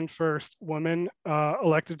person and first woman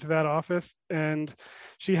elected to that office. And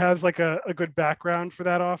she has like a good background for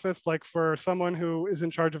that office, like for someone who is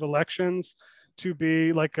in charge of elections to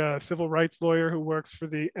be like a civil rights lawyer who works for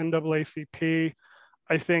the NAACP.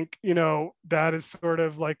 I think, that is sort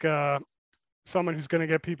of like someone who's going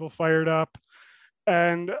to get people fired up.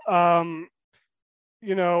 And, I'm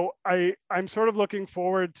sort of looking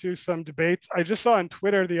forward to some debates. I just saw on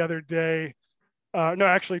Twitter the other day,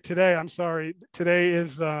 today, I'm sorry. Today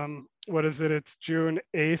is, It's June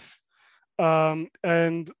 8th.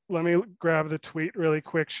 And let me grab the tweet really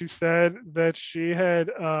quick. She said that she had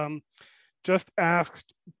just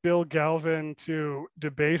asked Bill Galvin to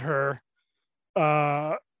debate her.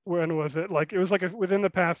 When was it? Like, it was like within the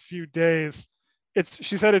past few days.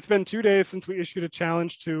 She said it's been 2 days since we issued a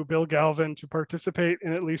challenge to Bill Galvin to participate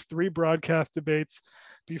in at least 3 broadcast debates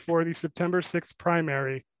before the September 6th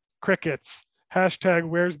primary. Crickets. Hashtag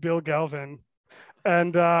where's Bill Galvin?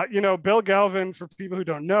 And, Bill Galvin, for people who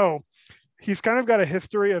don't know, he's kind of got a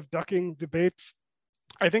history of ducking debates.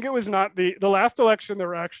 I think it was not the last election, there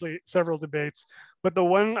were actually several debates, but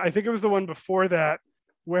I think it was the one before that,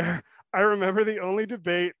 where I remember the only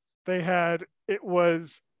debate they had, it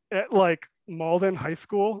was at like Malden High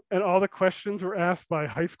School, and all the questions were asked by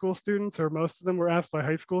high school students, or most of them were asked by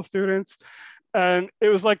high school students. And it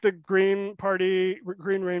was like the Green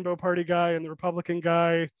Rainbow Party guy and the Republican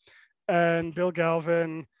guy and Bill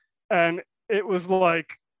Galvin. And it was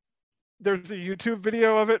like, there's a YouTube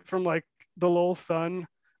video of it from like the Lowell Sun,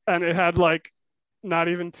 and it had like not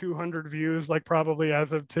even 200 views, like probably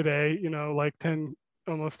as of today, like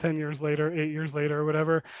almost 10 years later, 8 years later, or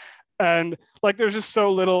whatever. And like there's just so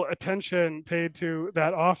little attention paid to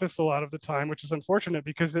that office a lot of the time, which is unfortunate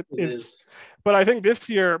because it is. But I think this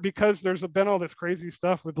year, because there's been all this crazy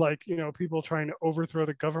stuff with like, you know, people trying to overthrow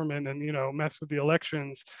the government and, you know, mess with the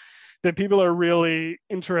elections, that people are really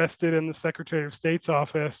interested in the Secretary of State's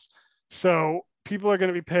office. So people are going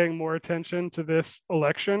to be paying more attention to this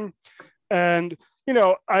election. And, you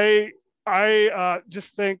know, I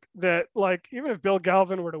just think that like, even if Bill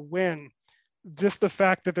Galvin were to win, just the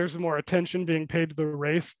fact that there's more attention being paid to the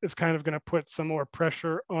race is kind of going to put some more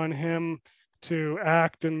pressure on him to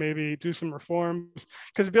act and maybe do some reforms.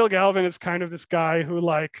 Because Bill Galvin is kind of this guy who,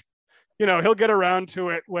 like, you know, he'll get around to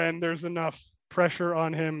it when there's enough pressure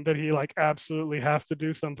on him that he like absolutely has to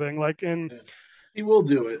do something. Like in, he will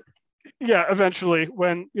do it. Yeah, eventually.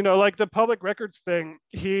 When, you know, like the public records thing,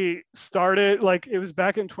 he started, like, it was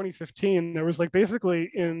back in 2015. There was like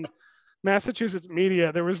basically in Massachusetts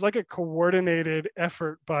media, there was like a coordinated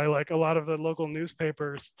effort by like a lot of the local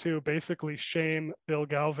newspapers to basically shame Bill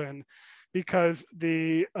Galvin, because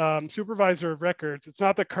the supervisor of records, it's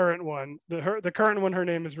not the current one, the current one, her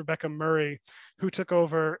name is Rebecca Murray, who took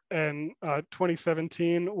over in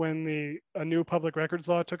 2017 when a new public records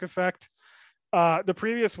law took effect. The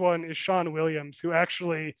previous one is Sean Williams, who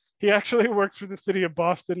actually works for the city of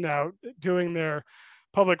Boston now, doing their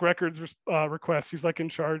public records requests. He's like in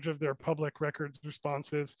charge of their public records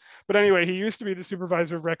responses. But anyway, he used to be the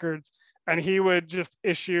supervisor of records, and he would just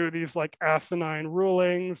issue these like asinine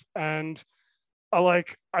rulings. And I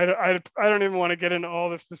don't even want to get into all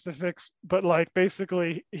the specifics, but like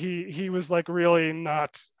basically he was like really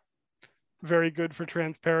not very good for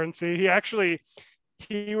transparency.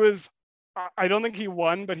 He was, I don't think he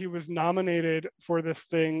won, but he was nominated for this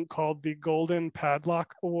thing called the Golden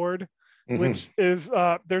Padlock Award, which is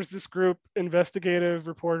there's this group, investigative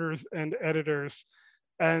reporters and editors,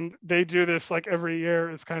 and they do this like every year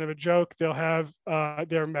as kind of a joke. They'll have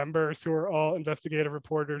their members, who are all investigative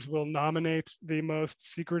reporters, will nominate the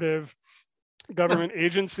most secretive government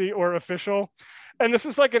agency or official, and this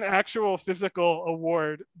is like an actual physical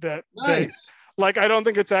award that like, I don't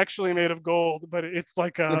think it's actually made of gold, but it's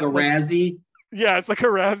like a Razzie. Yeah, it's like a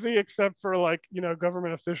Razzie, except for like, you know,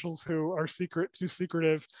 government officials who are too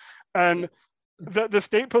secretive. And the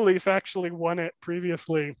state police actually won it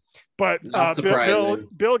previously, but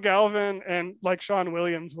Bill Galvin and like Sean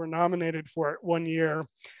Williams were nominated for it one year.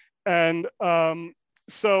 And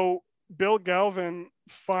so Bill Galvin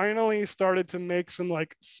finally started to make some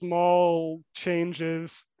like small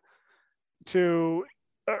changes to,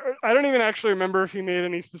 I don't even actually remember if he made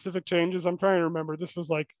any specific changes. I'm trying to remember. This was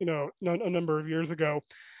like, you know, a number of years ago,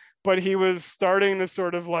 but he was starting to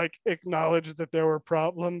sort of like acknowledge that there were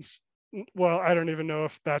problems. Well, I don't even know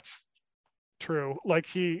if that's true. Like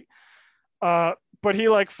but he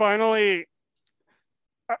like finally,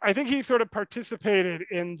 I think he sort of participated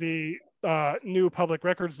in the new public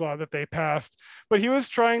records law that they passed, but he was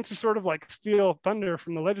trying to sort of like steal thunder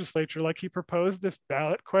from the legislature. Like he proposed this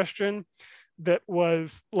ballot question that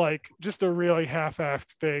was like just a really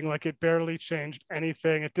half-assed thing. Like it barely changed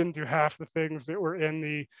anything. It didn't do half the things that were in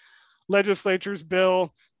the legislature's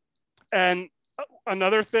bill. And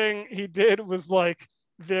another thing he did was like,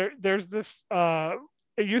 there's this, it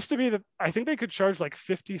used to be that I think they could charge like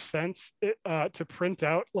 50 cents to print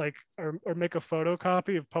out like, or make a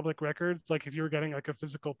photocopy of public records, like if you were getting like a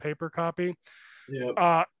physical paper copy.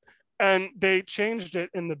 Yeah. And they changed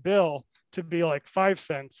it in the bill to be like 5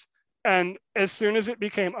 cents. And as soon as it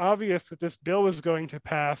became obvious that this bill was going to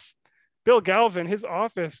pass, Bill Galvin, his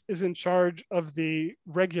office is in charge of the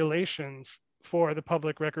regulations for the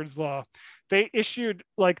public records law. They issued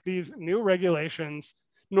like these new regulations.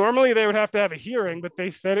 Normally they would have to have a hearing, but they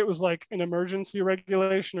said it was like an emergency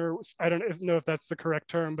regulation, or I don't know if that's the correct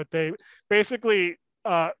term, but they basically,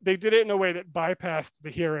 they did it in a way that bypassed the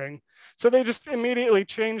hearing. So they just immediately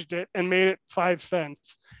changed it and made it 5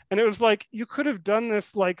 cents. And it was like, you could have done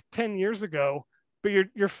this like 10 years ago, but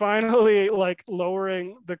you're finally like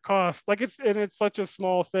lowering the cost. Like it's such a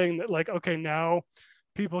small thing that like, okay, now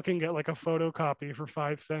people can get like a photocopy for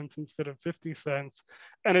 5 cents instead of 50 cents.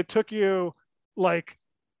 And it took you like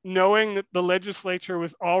knowing that the legislature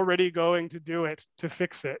was already going to do it to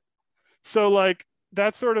fix it. So like,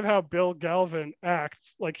 that's sort of how Bill Galvin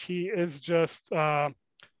acts. Like he is just,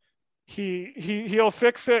 he'll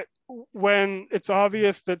fix it when it's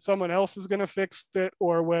obvious that someone else is going to fix it,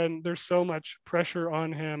 or when there's so much pressure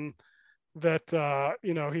on him that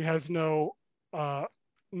you know, he has no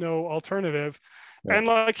alternative. Yeah. And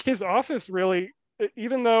like his office really,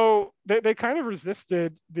 even though they kind of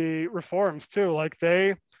resisted the reforms too, like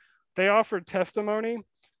they offered testimony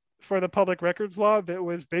for the public records law that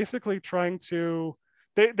was basically trying to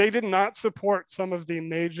they did not support some of the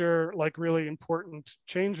major, like really important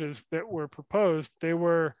changes that were proposed. They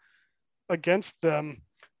were against them.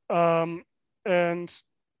 Um, and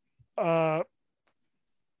uh,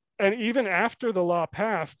 and even after the law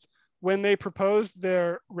passed, when they proposed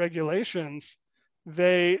their regulations,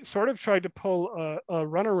 they sort of tried to pull a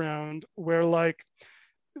runaround where like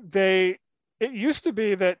it used to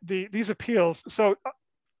be that these appeals, so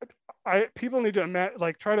people need to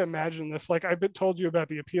like try to imagine this. Like I've been told you about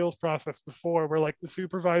the appeals process before, where like the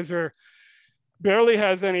supervisor barely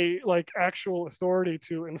has any like actual authority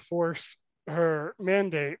to enforce her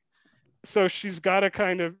mandate. So she's got to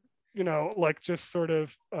kind of, like just sort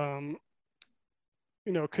of,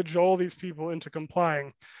 cajole these people into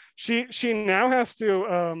complying. She now has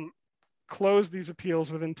to close these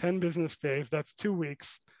appeals within 10 business days. That's 2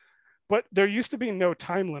 weeks. But there used to be no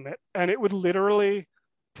time limit, and it would literally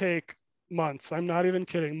take months. I'm not even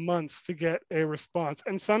kidding, months to get a response.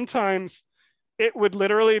 And sometimes it would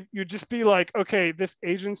literally, you'd just be like, okay, this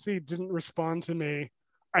agency didn't respond to me.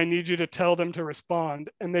 I need you to tell them to respond.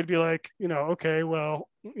 And they'd be like, okay, well,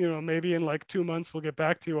 maybe in like 2 months, we'll get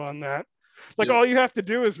back to you on that. Like all you have to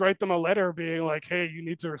do is write them a letter being like, hey, you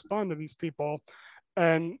need to respond to these people.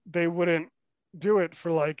 And they wouldn't do it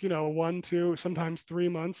for like, 1, 2, sometimes 3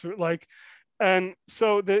 months or like, and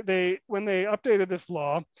so they when they updated this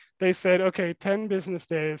law, they said, okay, 10 business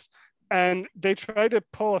days. And they tried to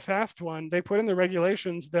pull a fast one. They put in the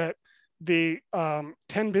regulations that the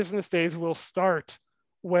 10 business days will start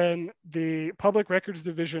when the Public Records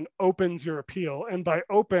Division opens your appeal. And by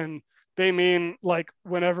open, they mean like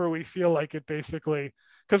whenever we feel like it, basically.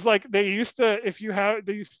 Because like they used to, if you have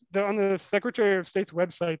on the Secretary of State's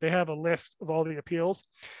website, they have a list of all the appeals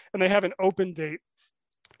and they have an open date.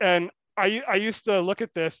 And I used to look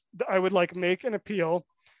at this. I would like make an appeal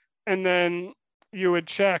and then you would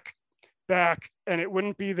check back and it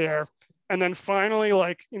wouldn't be there. And then finally,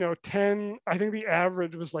 like, 10, I think the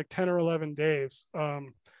average was like 10 or 11 days.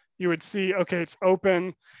 You would see, okay, it's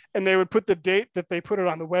open, and they would put the date that they put it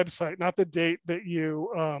on the website, not the date that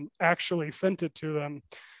you actually sent it to them.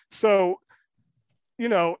 So,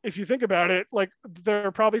 if you think about it, like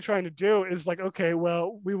they're probably trying to do is like, okay,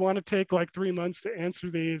 well, we want to take like 3 months to answer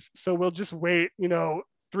these. So we'll just wait,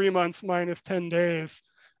 3 months minus 10 days,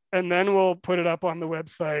 and then we'll put it up on the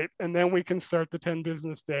website, and then we can start the 10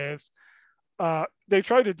 business days. They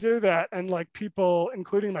tried to do that, and like people,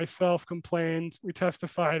 including myself, complained. We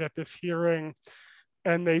testified at this hearing,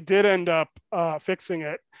 and they did end up fixing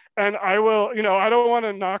it. And I will, I don't want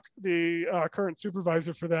to knock the current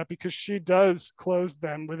supervisor for that, because she does close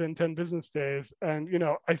them within 10 business days. And,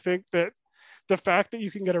 I think that the fact that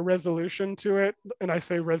you can get a resolution to it, and I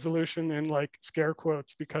say resolution in like scare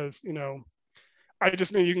quotes because, I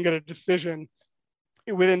just mean you can get a decision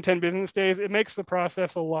within 10 business days. It makes the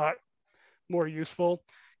process a lot more useful,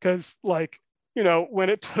 because like, when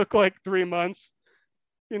it took like 3 months,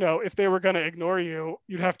 if they were going to ignore you,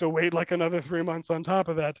 you'd have to wait like another 3 months on top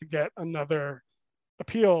of that to get another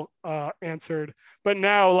appeal answered. But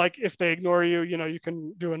now, like if they ignore you, you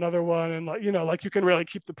can do another one, and like, like you can really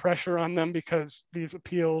keep the pressure on them, because these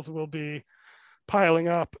appeals will be piling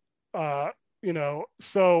up.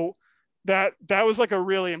 So that was like a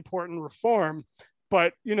really important reform.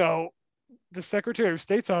 But the Secretary of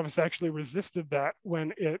State's office actually resisted that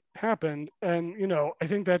when it happened. And, I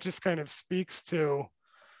think that just kind of speaks to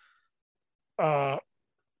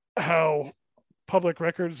how public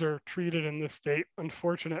records are treated in this state,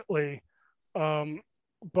 unfortunately.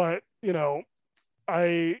 But,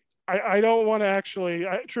 I don't want to actually,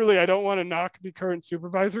 I don't want to knock the current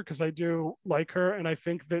supervisor, because I do like her. And I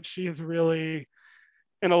think that she has really,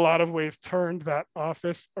 in a lot of ways, turned that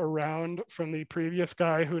office around from the previous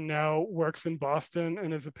guy, who now works in Boston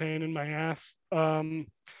and is a pain in my ass.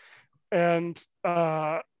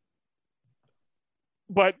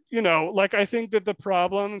 But, like I think that the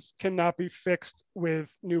problems cannot be fixed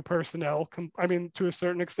with new personnel. I mean, to a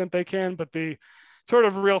certain extent they can, but the sort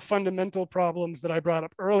of real fundamental problems that I brought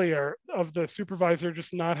up earlier of the supervisor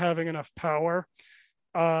just not having enough power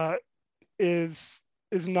is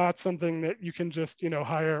not something that you can just,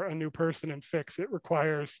 hire a new person and fix. It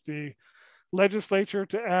requires the legislature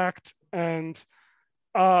to act. And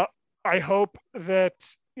I hope that,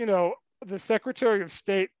 the Secretary of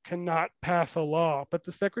State cannot pass a law, but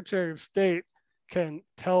the Secretary of State can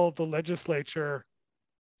tell the legislature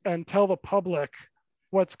and tell the public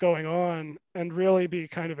what's going on and really be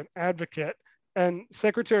kind of an advocate. And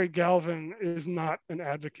Secretary Galvin is not an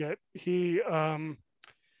advocate. He,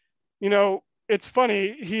 it's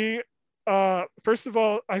funny. He, first of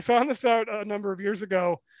all, I found this out a number of years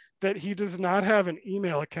ago, that he does not have an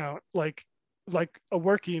email account. Like like a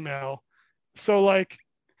work email. So like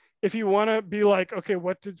if you want to be like, okay,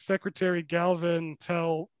 what did Secretary Galvin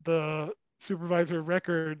tell the supervisor of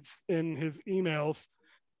records in his emails?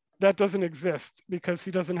 That doesn't exist because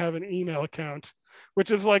he doesn't have an email account,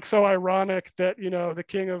 which is like so ironic that, you know, the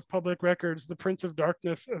king of public records, the prince of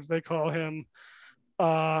darkness, as they call him,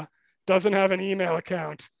 uh, doesn't have an email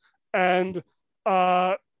account. And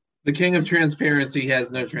the king of transparency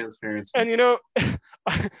has no transparency. and you know,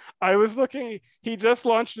 I was looking, he just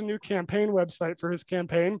launched a new campaign website for his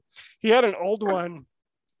campaign. He had an old one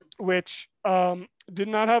which did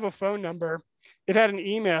not have a phone number. It had an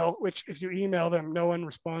email, which if you email them, no one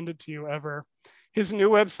responded to you ever. His new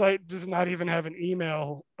website does not even have an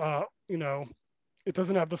email. You know, it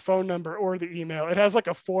doesn't have the phone number or the email. It has like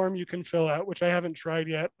a form you can fill out, which I haven't tried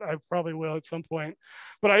yet. I probably will at some point.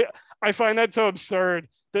 But I find that so absurd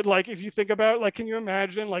that, like, if you think about, like, can you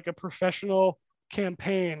imagine like a professional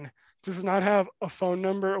campaign does not have a phone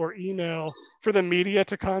number or email for the media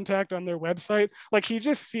to contact on their website? Like, he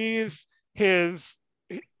just sees his,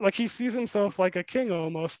 like, he sees himself like a king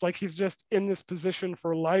almost, like he's just in this position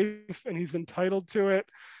for life and he's entitled to it.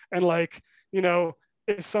 And like, you know,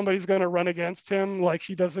 if somebody's going to run against him, like,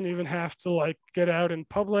 he doesn't even have to like get out in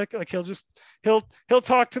public. Like, he'll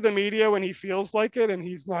talk to the media when he feels like it, and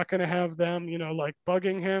he's not going to have them, you know, like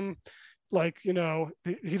bugging him. Like, you know,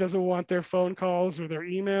 he doesn't want their phone calls or their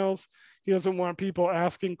emails. He doesn't want people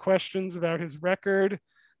asking questions about his record.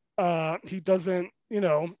 He doesn't, you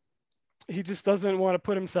know, he just doesn't want to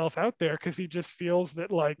put himself out there because he just feels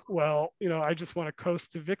that, like, well, you know, I just want to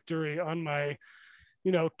coast to victory on my,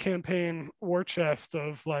 you know, campaign war chest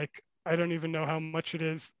of, like, I don't even know how much it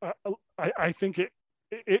is. I think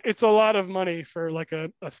it's a lot of money for like a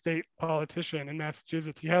state politician in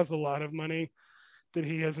Massachusetts. He has a lot of money that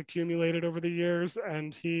he has accumulated over the years,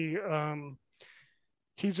 and he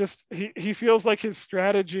feels like his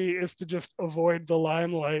strategy is to just avoid the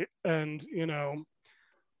limelight. And, you know,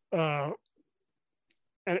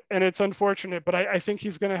 and it's unfortunate, but I think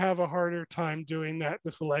he's going to have a harder time doing that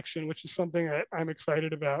this election, which is something that I'm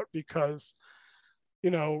excited about because, you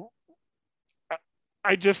know,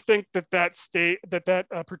 I just think that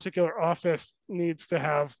particular office needs to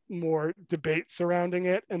have more debate surrounding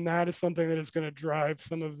it, and that is something that is going to drive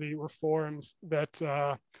some of the reforms that,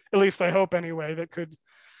 at least I hope anyway, that could,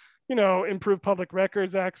 you know, improve public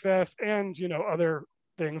records access and, you know, other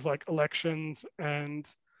things like elections. And,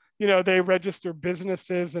 you know, they register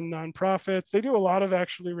businesses and nonprofits. They do a lot of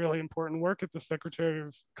actually really important work at the Secretary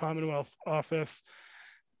of Commonwealth's office.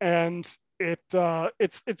 And it's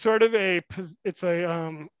sort of it's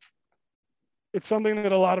something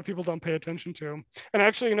that a lot of people don't pay attention to. And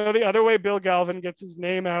actually, you know, the other way Bill Galvin gets his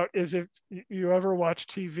name out is if you ever watch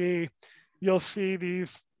TV, you'll see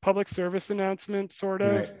these public service announcements sort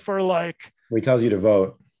of right. For like, he tells you to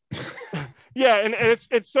vote. Yeah, and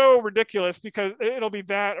it's so ridiculous because it'll be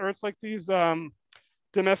that, or it's like these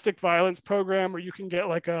domestic violence program where you can get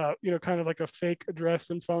like a, you know, kind of like a fake address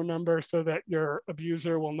and phone number so that your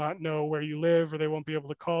abuser will not know where you live or they won't be able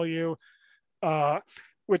to call you,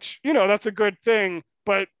 which, you know, that's a good thing.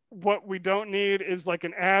 But what we don't need is like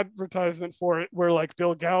an advertisement for it where like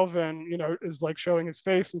Bill Galvin, you know, is like showing his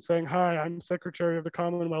face and saying, hi, I'm Secretary of the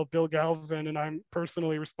Commonwealth, Bill Galvin, and I'm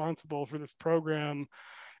personally responsible for this program.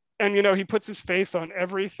 And, you know, he puts his face on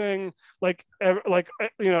everything, like,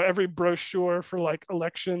 you know, every brochure for like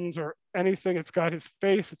elections or anything. It's got his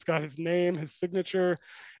face, it's got his name, his signature.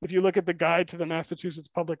 If you look at the guide to the Massachusetts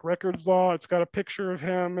Public Records Law, it's got a picture of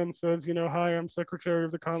him and says, you know, hi, I'm Secretary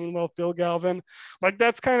of the Commonwealth, Bill Galvin. Like,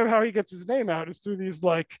 that's kind of how he gets his name out, is through these,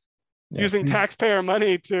 like, using taxpayer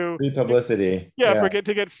money to free publicity.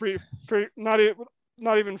 To get free, not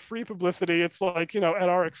even free publicity. It's like, you know, at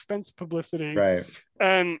our expense publicity. Right.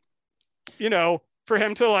 And, you know, for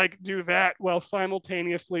him to like do that while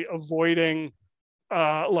simultaneously avoiding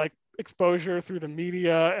like exposure through the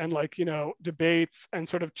media and, like, you know, debates and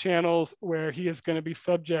sort of channels where he is going to be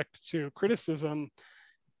subject to criticism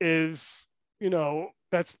is, you know,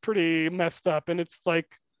 that's pretty messed up. And it's like,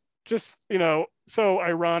 just, you know, so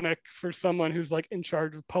ironic for someone who's like in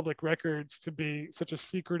charge of public records to be such a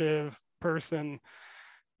secretive person.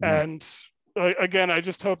 And again, I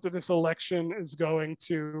just hope that this election is going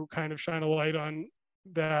to kind of shine a light on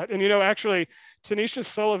that. And, you know, actually, Tanisha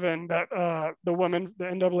Sullivan, that the woman, the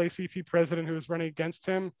NAACP president who was running against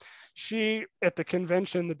him, she, at the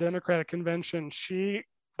convention, the Democratic convention, she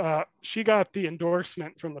got the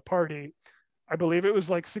endorsement from the party. I believe it was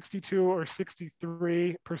like 62 or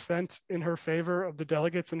 63% in her favor, of the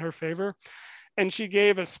delegates in her favor. And she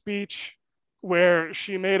gave a speech where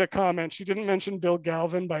she made a comment. She didn't mention Bill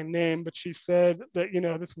Galvin by name, but she said that,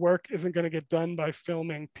 this work isn't going to get done by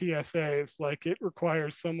filming PSAs. Like, it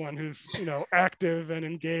requires someone who's, active and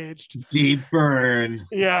engaged. Deep burn.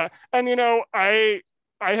 Yeah. And, I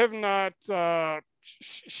have not,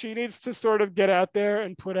 she needs to sort of get out there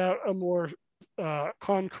and put out a more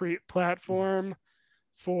concrete platform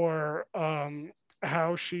for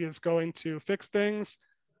how she is going to fix things.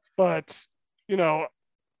 But,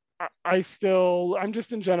 I'm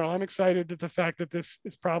just in general, I'm excited at the fact that this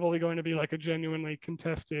is probably going to be like a genuinely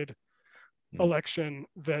contested election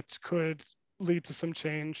that could lead to some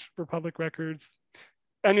change for public records.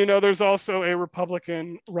 And, there's also a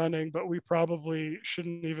Republican running, but we probably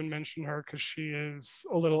shouldn't even mention her because she is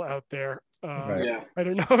a little out there. Right. Yeah. I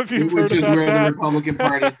don't know if you've Which heard is about where that. the Republican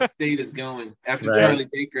Party of the state is going. After Right. Charlie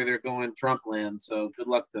Baker, they're going Trump land. So good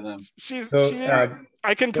luck to them.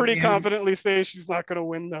 I can pretty confidently say she's not going to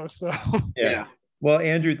win, though. So Yeah. Well,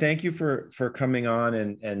 Andrew, thank you for coming on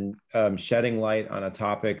and shedding light on a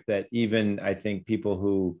topic that even I think people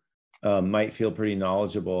who might feel pretty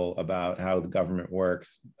knowledgeable about how the government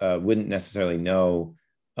works wouldn't necessarily know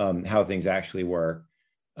how things actually work,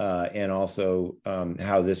 and also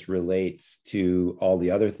how this relates to all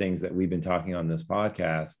the other things that we've been talking on this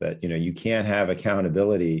podcast. That you can't have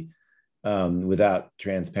accountability without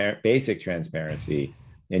basic transparency.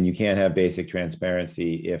 And you can't have basic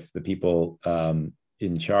transparency if the people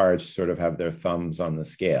in charge sort of have their thumbs on the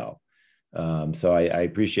scale. So I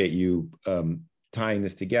appreciate you tying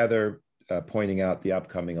this together, pointing out the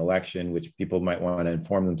upcoming election, which people might want to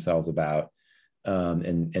inform themselves about,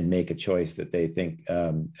 and make a choice that they think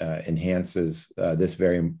enhances this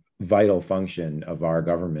very vital function of our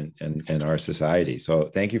government and our society. So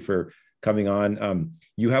thank you for coming on.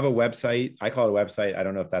 You have a website. I call it a website. I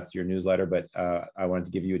don't know if that's your newsletter, but I wanted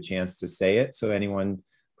to give you a chance to say it so anyone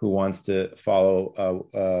who wants to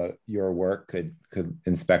follow your work could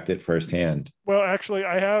inspect it firsthand. Well, actually,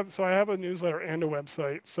 I have a newsletter and a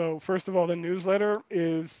website. So first of all, the newsletter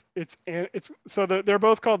they're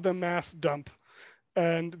both called The Mass Dump,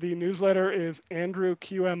 and the newsletter is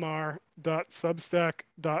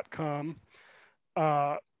andrewqmr.substack.com,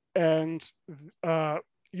 and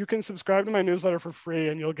you can subscribe to my newsletter for free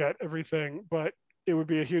and you'll get everything, but it would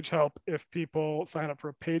be a huge help if people sign up for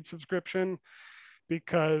a paid subscription,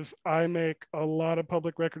 because I make a lot of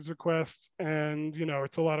public records requests and,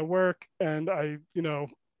 it's a lot of work. And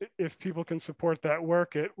if people can support that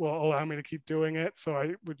work, it will allow me to keep doing it. So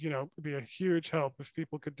I would, it'd be a huge help if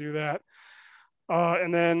people could do that.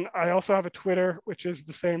 And then I also have a Twitter, which is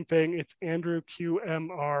the same thing. It's Andrew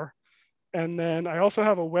QMR. And then I also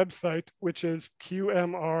have a website, which is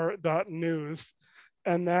qmr.news.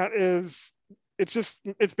 And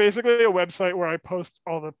it's basically a website where I post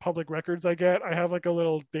all the public records I get. I have like a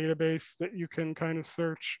little database that you can kind of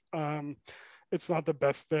search. It's not the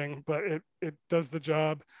best thing, but it does the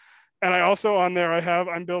job. And I also on there,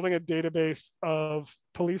 I'm building a database of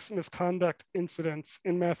police misconduct incidents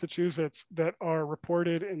in Massachusetts that are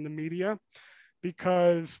reported in the media,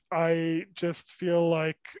 because I just feel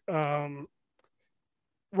like there's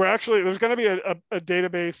going to be a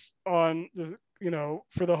database on the,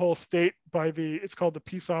 for the whole state by it's called the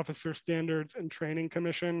Peace Officer Standards and Training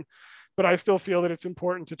Commission. But I still feel that it's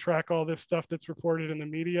important to track all this stuff that's reported in the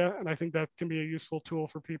media. And I think that can be a useful tool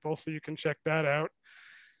for people. So you can check that out.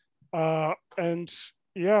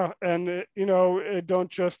 Don't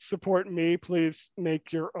just support me. Please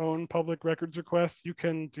make your own public records requests. You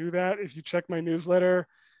can do that if you check my newsletter.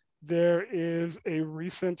 There is a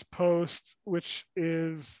recent post which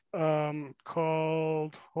is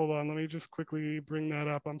called, hold on, let me just quickly bring that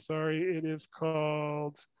up. I'm sorry. It is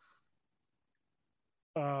called,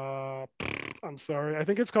 I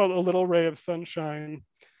think it's called A Little Ray of Sunshine,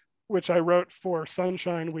 which I wrote for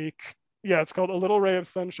Sunshine Week. Yeah, it's called A Little Ray of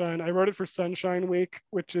Sunshine. I wrote it for Sunshine Week,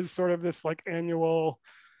 which is sort of this like annual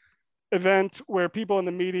event where people in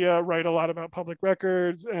the media write a lot about public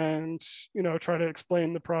records and, try to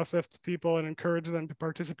explain the process to people and encourage them to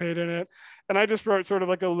participate in it. And I just wrote sort of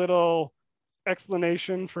like a little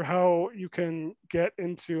explanation for how you can get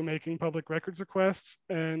into making public records requests.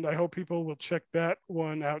 And I hope people will check that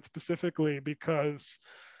one out specifically, because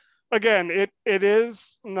again, it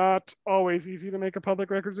is not always easy to make a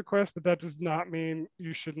public records request, but that does not mean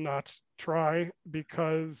you should not try,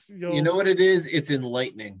 because you know what it is? It's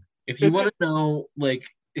enlightening. If you want to know, like,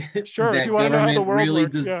 sure, that if you want to know how the world really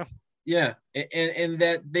works, yeah, and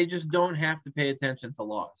that they just don't have to pay attention to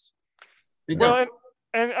laws. But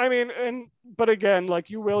again, like,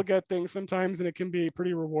 you will get things sometimes, and it can be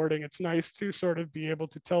pretty rewarding. It's nice to sort of be able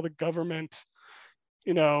to tell the government,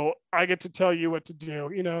 I get to tell you what to do,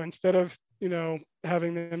 instead of you know,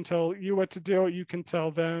 having them tell you what to do. You can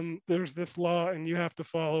tell them there's this law and you have to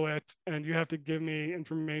follow it and you have to give me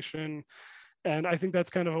information. And I think that's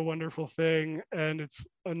kind of a wonderful thing. And it's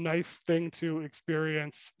a nice thing to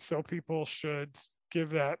experience. So people should give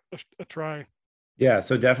that a try. Yeah,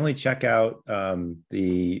 so definitely check out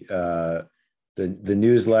the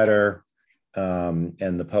newsletter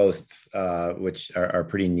and the posts, which are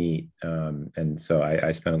pretty neat. And so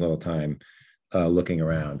I spent a little time looking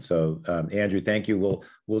around. So Andrew, thank you.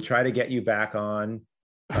 We'll try to get you back on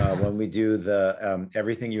when we do the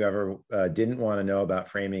everything you ever didn't want to know about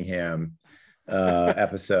Framingham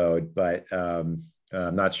episode, but I'm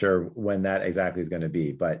not sure when that exactly is going to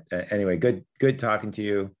be. But anyway, good talking to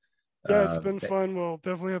you. Yeah, it's been fun. We'll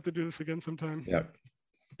definitely have to do this again sometime. Yeah.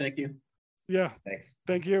 Thank you. Yeah. Thanks.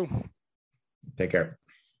 Thank you. Take care.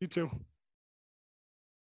 You too.